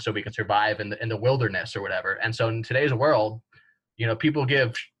 so we can survive in the wilderness or whatever. And so in today's world, people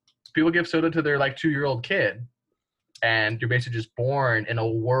give soda to their like 2-year-old kid, and you're basically just born in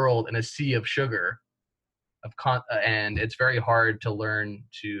a sea of sugar, and it's very hard to learn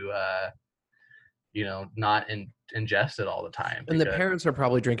to not ingest it all the time. And the parents are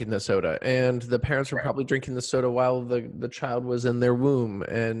probably drinking the soda, and the parents are Right. probably drinking the soda while the child was in their womb.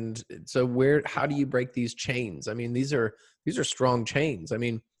 And so how do you break these chains? I mean, these are strong chains. I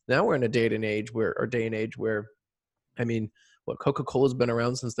mean, now we're in a day and age where, I mean, what, Coca-Cola's been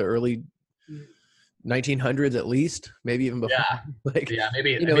around since the early 1900s at least, maybe even before. Yeah. Like, Yeah,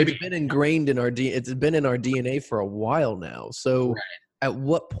 maybe it's been ingrained in it's been in our DNA for a while now. So right. at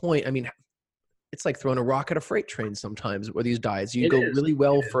what point, I mean, it's like throwing a rock at a freight train sometimes with these diets. You It go is. really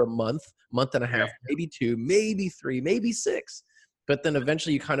well for a month and a half, Right. maybe 2, maybe 3, maybe 6. But then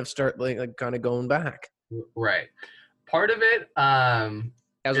eventually you kind of start like kind of going back. Right. Part of it,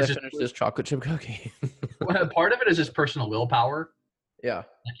 As I finish this chocolate chip cookie. part of it is just personal willpower. Yeah.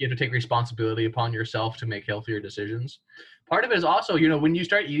 Like you have to take responsibility upon yourself to make healthier decisions. Part of it is also, when you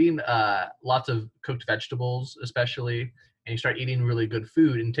start eating lots of cooked vegetables, especially, and you start eating really good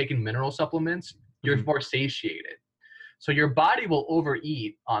food and taking mineral supplements, you're Mhm. more satiated. So your body will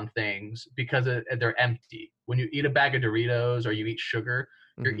overeat on things because they're empty. When you eat a bag of Doritos or you eat sugar,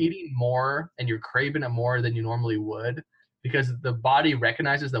 you're Mhm. eating more and you're craving it more than you normally would, because the body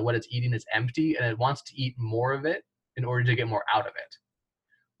recognizes that what it's eating is empty and it wants to eat more of it in order to get more out of it.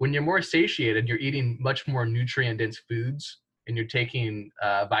 When you're more satiated, you're eating much more nutrient-dense foods, and you're taking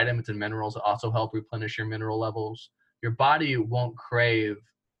vitamins and minerals that also help replenish your mineral levels. Your body won't crave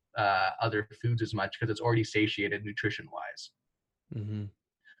other foods as much because it's already satiated nutrition-wise. Mhm.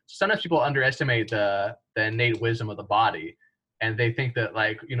 Sometimes people underestimate the innate wisdom of the body, and they think that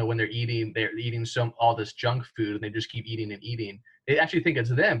when they're eating all this junk food and they just keep eating and eating. They actually think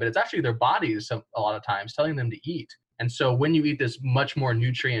it's them, but it's actually their bodies a lot of times telling them to eat. And so when you eat this much more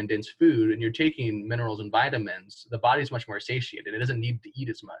nutrient-dense food and you're taking minerals and vitamins, the body's much more satiated. It doesn't need to eat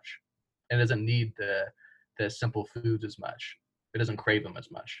as much. It doesn't need the simple foods as much. It doesn't crave them as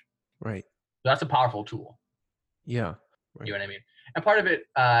much. Right. So that's a powerful tool. Yeah. Right. You know what I mean? And part of it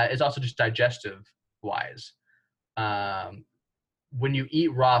is also just digestive-wise. When you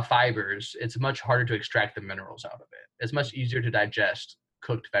eat raw fibers, it's much harder to extract the minerals out of it. It's much easier to digest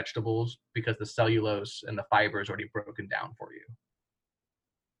cooked vegetables because the cellulose and the fiber is already broken down for you.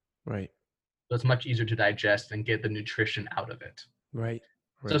 Right. So it's much easier to digest and get the nutrition out of it. Right.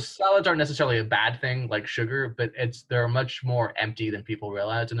 So salads aren't necessarily a bad thing like sugar, but they're much more empty than people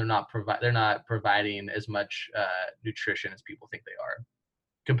realize, and they're not providing as much nutrition as people think they are,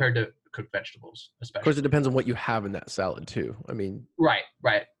 compared to cooked vegetables, Of course, especially. it depends on what you have in that salad too. I mean, Right.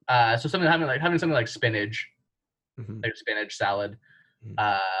 So having something like spinach, mhm. like a spinach salad,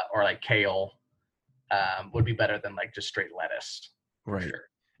 Mhm. or like kale, would be better than like just straight lettuce. For Right. sure.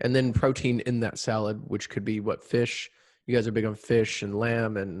 And then protein in that salad, which could be what, fish. You guys are big on fish and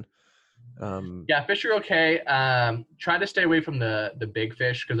lamb and Yeah, fish are okay. Try to stay away from the big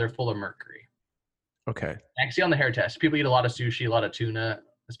fish because they're full of mercury. Okay. I can see on the hair test. People eat a lot of sushi, a lot of tuna,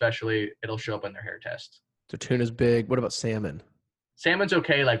 especially. It'll show up on their hair test. So tuna's big. What about salmon? Salmon's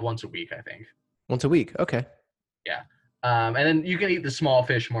okay, like once a week, I think. Once a week. Okay. Yeah. And then you can eat the small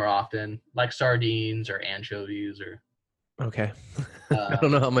fish more often, like sardines or anchovies or. Okay. I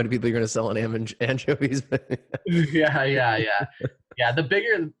don't know how many people you're going to sell on anchovies. Yeah. The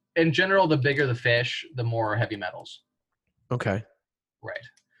bigger, in general, the bigger the fish, the more heavy metals. Okay. Right.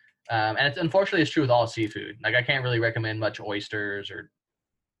 And unfortunately, it's true with all seafood. Like I can't really recommend much oysters or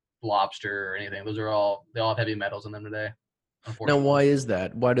lobster or anything. They all have heavy metals in them today. Now, Unfortunately. why is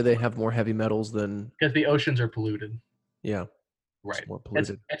that? Why do they have more heavy metals than? Because the oceans are polluted. Yeah. Right. More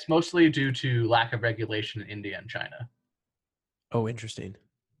polluted. It's mostly due to lack of regulation in India and China. Oh, interesting.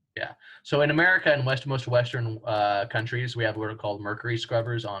 Yeah. So in America and most Western countries, we have what are called mercury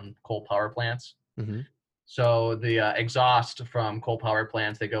scrubbers on coal power plants. Mm-hmm. So the exhaust from coal power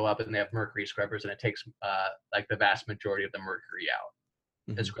plants, they go up and they have mercury scrubbers, and it takes like the vast majority of the mercury out.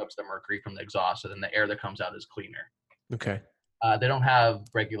 Mm-hmm. It scrubs the mercury from the exhaust, so then the air that comes out is cleaner. Okay. They don't have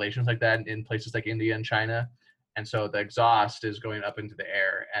regulations like that in places like India and China. And so the exhaust is going up into the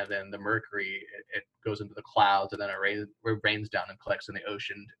air, and then the mercury, it goes into the clouds, and then it rains down and collects in the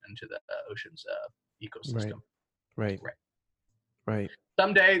ocean into the ocean's ecosystem. Right.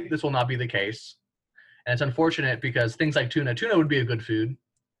 Someday this will not be the case. And it's unfortunate because things like tuna would be a good food,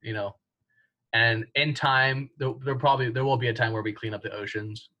 you know. And in time, there will be a time where we clean up the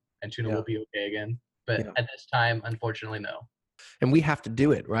oceans and tuna will be okay again. But at this time, unfortunately, no. And we have to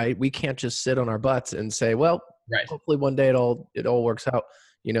do it, right? We can't just sit on our butts and say, well, hopefully one day it all works out.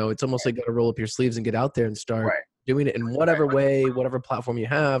 You know, it's almost like you got to roll up your sleeves and get out there and start doing it in whatever way, whatever platform you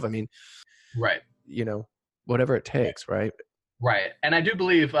have. I mean, you know, whatever it takes, right? Right. And I do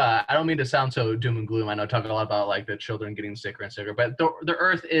believe, I don't mean to sound so doom and gloom. I know I talk a lot about like the children getting sicker and sicker, but the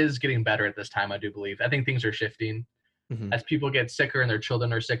earth is getting better at this time, I do believe. I think things are shifting. Mm-hmm. As people get sicker and their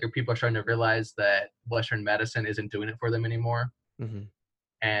children are sicker, people are starting to realize that Western medicine isn't doing it for them anymore. Mm-hmm.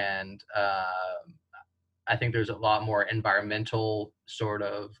 And I think there's a lot more environmental sort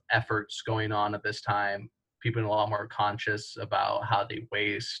of efforts going on at this time. People are a lot more conscious about how they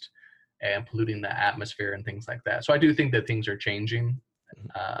waste and polluting the atmosphere and things like that. So I do think that things are changing.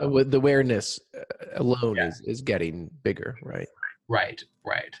 The awareness alone is getting bigger, right? Right.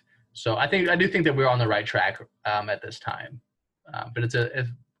 So I do think that we're on the right track at this time, but it's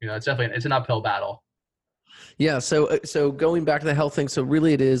definitely an uphill battle. Yeah. So going back to the health thing. So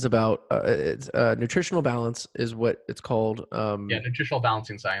really, it is about nutritional balance is what it's called. Nutritional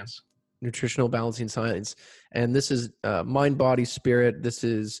balancing science. Nutritional balancing science, and this is mind, body, spirit. This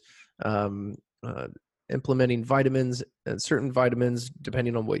is implementing vitamins and certain vitamins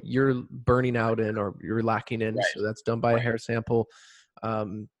depending on what you're burning out in or you're lacking in. Right. So that's done by a hair sample.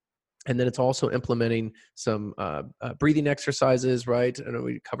 And then it's also implementing some breathing exercises, right? I know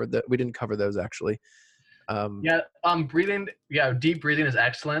we covered that. We didn't cover those actually. Breathing. Yeah, deep breathing is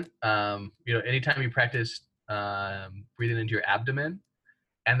excellent. Anytime you practice breathing into your abdomen,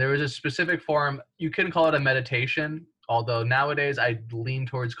 and there is a specific form, you can call it a meditation. Although nowadays I lean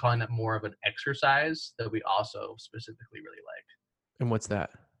towards calling it more of an exercise that we also specifically really like. And what's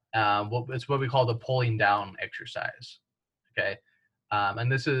that? It's what we call the pulling down exercise. Okay.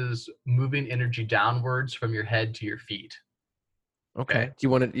 And this is moving energy downwards from your head to your feet. Okay. Do you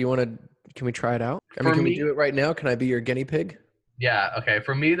want to, can we try it out? Can we do it right now? Can I be your guinea pig? Yeah. Okay.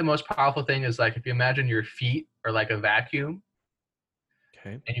 For me, the most powerful thing is like, if you imagine your feet are like a vacuum.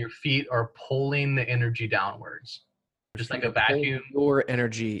 Okay. And your feet are pulling the energy downwards. Just like a vacuum. Your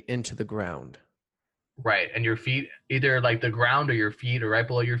energy into the ground. Right. And your feet, either like the ground or your feet or right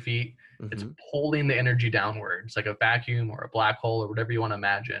below your feet, it's pulling the energy downwards, like a vacuum or a black hole or whatever you want to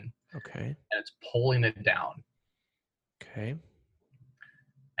imagine. Okay. And it's pulling it down. Okay.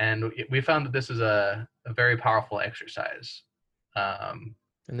 And we found that this is a very powerful exercise. And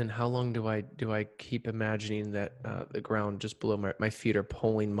then how long do I keep imagining that the ground just below my feet are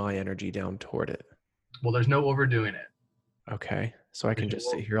pulling my energy down toward it? Well, there's no overdoing it. Okay. So I can just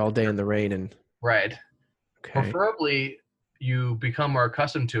sit here all day in the rain and... Right. Okay. Preferably, you become more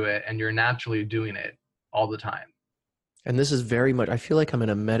accustomed to it and you're naturally doing it all the time. And this is very much... I feel like I'm in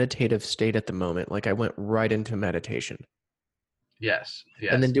a meditative state at the moment. Like I went right into meditation. Yes.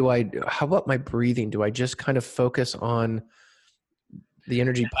 And then how about my breathing? Do I just kind of focus on the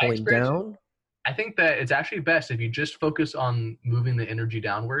energy pulling down? I think that it's actually best if you just focus on moving the energy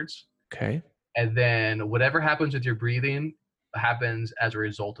downwards. Okay. And then whatever happens with your breathing, happens as a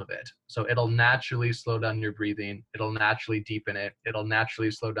result of it. So it'll naturally slow down your breathing. It'll naturally deepen it. It'll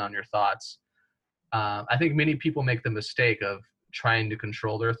naturally slow down your thoughts. I think many people make the mistake of trying to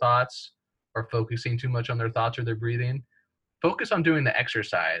control their thoughts or focusing too much on their thoughts or their breathing. Focus on doing the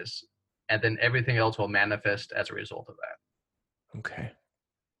exercise, and then everything else will manifest as a result of that. Okay.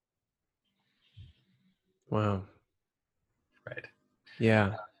 Wow. Right.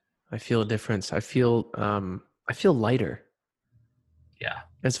 Yeah. I feel a difference. I feel lighter. Yeah.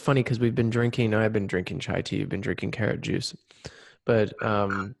 It's funny because I've been drinking chai tea, you've been drinking carrot juice, but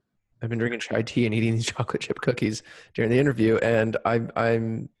I've been drinking chai tea and eating these chocolate chip cookies during the interview, and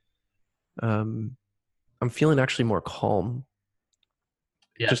I'm feeling actually more calm.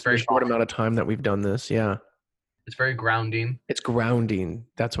 Yeah. Just in the short amount of time that we've done this. Yeah. It's very grounding. It's grounding.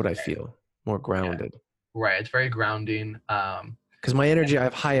 That's what I feel. More grounded. Yeah. Right. It's very grounding. Because my energy, I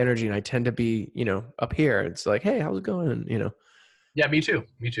have high energy, and I tend to be, up here. It's like, hey, how's it going? Yeah, me too.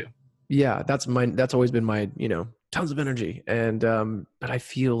 Yeah, that's always been my, tons of energy. And, but I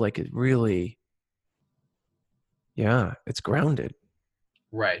feel like it really, yeah, it's grounded.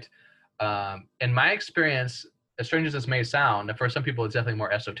 Right. In my experience, as strange as this may sound, and for some people it's definitely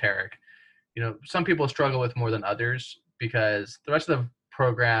more esoteric. Some people struggle with more than others because the rest of the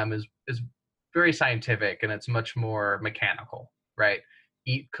program is very scientific and it's much more mechanical, right?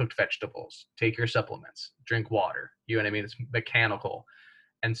 Eat cooked vegetables, take your supplements, drink water. You know what I mean? It's mechanical.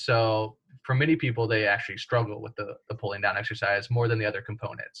 And so for many people, they actually struggle with the pulling down exercise more than the other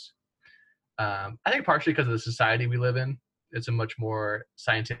components. I think partially because of the society we live in. It's a much more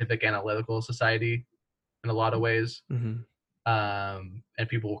scientific, analytical society in a lot of ways. Mm-hmm. And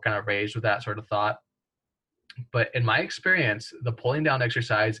people were kind of raised with that sort of thought. But in my experience, the pulling down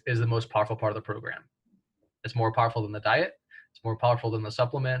exercise is the most powerful part of the program. It's more powerful than the diet. It's more powerful than the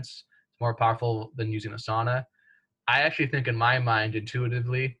supplements. It's more powerful than using a sauna. I actually think in my mind,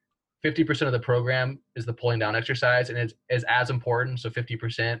 intuitively, 50% of the program is the pulling down exercise, and it is as important, so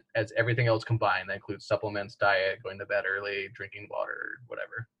 50%, as everything else combined. That includes supplements, diet, going to bed early, drinking water,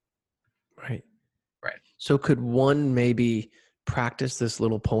 whatever. Right. Right. So could one maybe practice this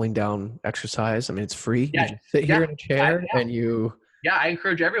little pulling down exercise? I mean, it's free. Yeah. You just sit here in a chair and you... Yeah, I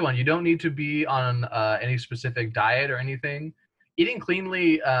encourage everyone. You don't need to be on any specific diet or anything. Eating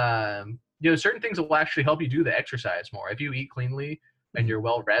cleanly, certain things will actually help you do the exercise more. If you eat cleanly and you're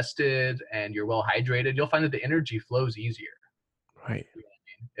well rested and you're well hydrated, you'll find that the energy flows easier. Right.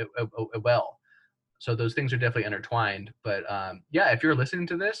 It will. So those things are definitely intertwined. But if you're listening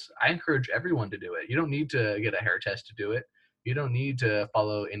to this, I encourage everyone to do it. You don't need to get a hair test to do it. You don't need to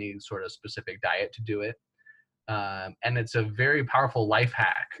follow any sort of specific diet to do it. And it's a very powerful life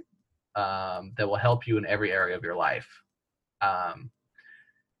hack that will help you in every area of your life.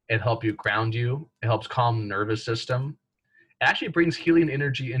 It helps you ground you. It helps calm the nervous system. It actually brings healing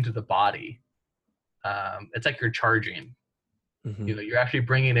energy into the body. It's like you're charging. Mm-hmm. You're actually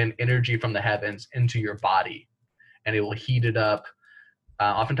bringing in energy from the heavens into your body, and it will heat it up.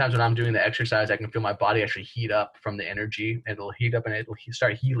 Oftentimes when I'm doing the exercise, I can feel my body actually heat up from the energy. It'll heat up and it'll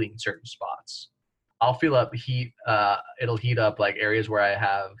start healing certain spots. I'll feel heat. It'll heat up like areas where I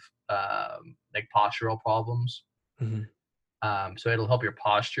have like postural problems. Mm-hmm. So it'll help your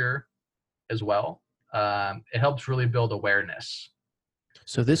posture as well. It helps really build awareness.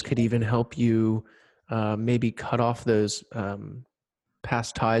 So this could even help you maybe cut off those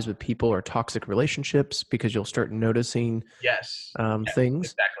past ties with people or toxic relationships, because you'll start noticing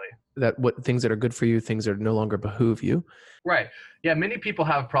things things that are good for you, things that no longer behoove you. Right. Yeah. Many people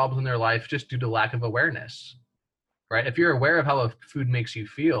have problems in their life just due to lack of awareness, right? If you're aware of how a food makes you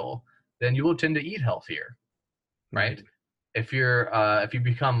feel, then you will tend to eat healthier, right? Mm-hmm. If you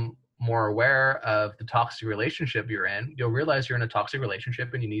become more aware of the toxic relationship you're in, you'll realize you're in a toxic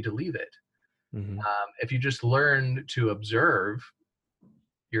relationship and you need to leave it. Mm-hmm. If you just learn to observe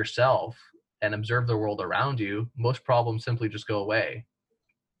yourself and observe the world around you, most problems simply just go away.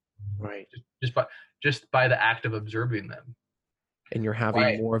 Right. Just by the act of observing them. And you're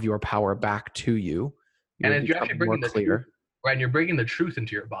having more of your power back to you. And you're actually bringing the truth, right? And you're bringing the truth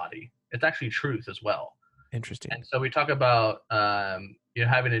into your body. It's actually truth as well. Interesting. And so we talk about having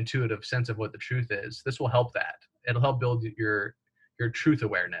an intuitive sense of what the truth is. This will help that. It'll help build your truth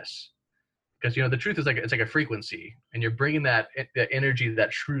awareness, because the truth is it's like a frequency, and you're bringing that energy,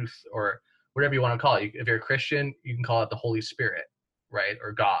 that truth, or whatever you want to call it. If you're a Christian, you can call it the Holy Spirit, right,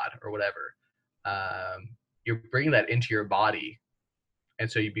 or God, or whatever. You're bringing that into your body, and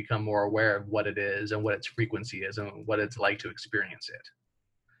so you become more aware of what it is and what its frequency is and what it's like to experience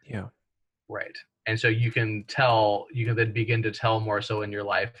it. Yeah. Right. And so you can then begin to tell more so in your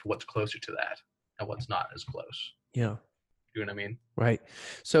life what's closer to that and what's not as close. Yeah. You know what I mean? Right.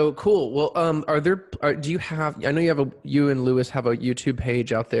 So cool. Well, do you have, I know you and Lewis have a YouTube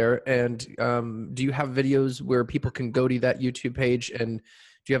page out there, and do you have videos where people can go to that YouTube page, and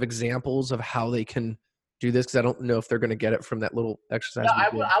do you have examples of how they can do this? Cause I don't know if they're going to get it from that little exercise.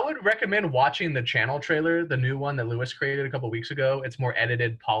 No, I would recommend watching the channel trailer, the new one that Lewis created a couple of weeks ago. It's more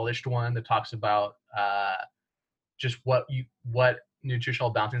edited, polished one that talks about just what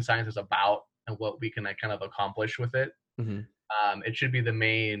nutritional balancing science is about and what we can kind of accomplish with it. Mm-hmm. It should be the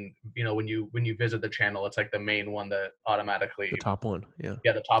main, when you visit the channel, it's like the main one that automatically The top one. Yeah.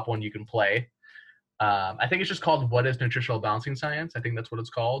 Yeah, the top one you can play. I think it's just called What is Nutritional Balancing Science? I think that's what it's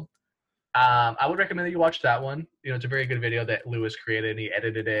called. I would recommend that you watch that one. It's a very good video that Lewis created, and he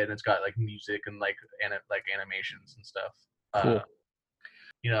edited it, and it's got like music and like animations and stuff. Cool.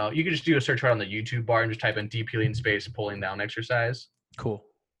 You can just do a search right on the YouTube bar and just type in deep healing space pulling down exercise. Cool.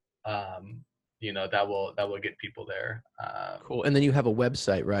 That will get people there. Cool. And then you have a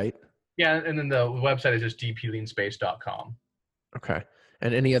website, right? Yeah, and then the website is just deephealingspace.com. Okay.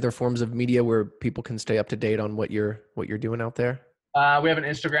 And any other forms of media where people can stay up to date on what you're doing out there? We have an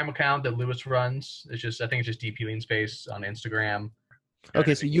Instagram account that Lewis runs. I think it's just Deep Healing Space on Instagram.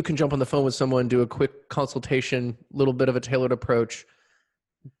 Okay, so you can jump on the phone with someone, do a quick consultation, little bit of a tailored approach,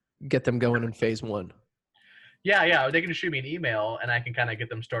 get them going in phase 1. Yeah. They can just shoot me an email, and I can kind of get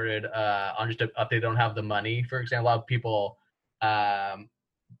them started on just if they don't have the money. For example, a lot of people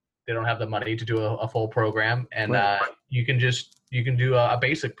they don't have the money to do a full program, and Right. you can do a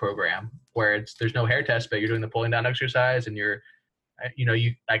basic program where there's no hair test, but you're doing the pulling down exercise, and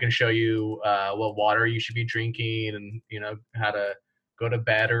I can show you what water you should be drinking, and how to go to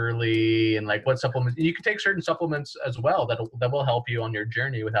bed early, and like what supplements. You can take certain supplements as well that will help you on your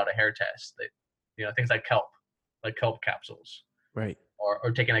journey without a hair test. Things like kelp capsules, Right.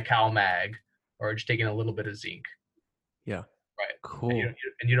 or taking a CalMag, or just taking a little bit of zinc. Yeah. Right. Cool.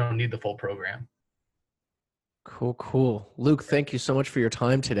 And you don't need the full program. Cool. Luke, thank you so much for your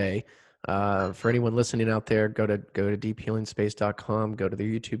time today. For anyone listening out there, go to deephealingspace.com, go to their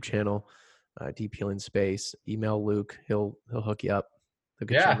YouTube channel, Deep Healing Space, email Luke. He'll hook you up. He'll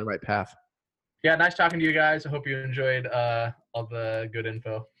get you on the right path. Yeah. Nice talking to you guys. I hope you enjoyed all the good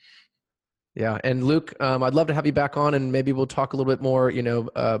info. Yeah. And Luke, I'd love to have you back on, and maybe we'll talk a little bit more,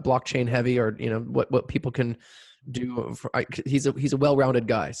 blockchain heavy, or, what people can do. He's a well-rounded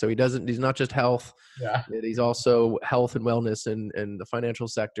guy. So he's not just health. Yeah. He's also health and wellness and the financial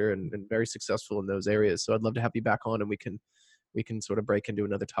sector, and very successful in those areas. So I'd love to have you back on, and we can sort of break into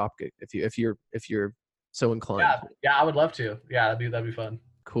another topic if you're so inclined. Yeah. I would love to. Yeah. That'd be fun.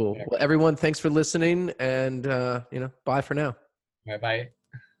 Cool. Yeah. Well, everyone, thanks for listening, and bye for now. All right, bye.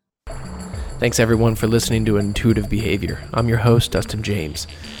 Thanks everyone for listening to Intuitive Behavior. I'm your host, Dustin James.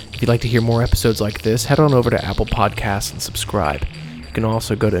 If you'd like to hear more episodes like this, head on over to Apple Podcasts and subscribe. You can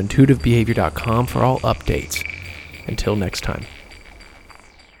also go to intuitivebehavior.com for all updates. Until next time.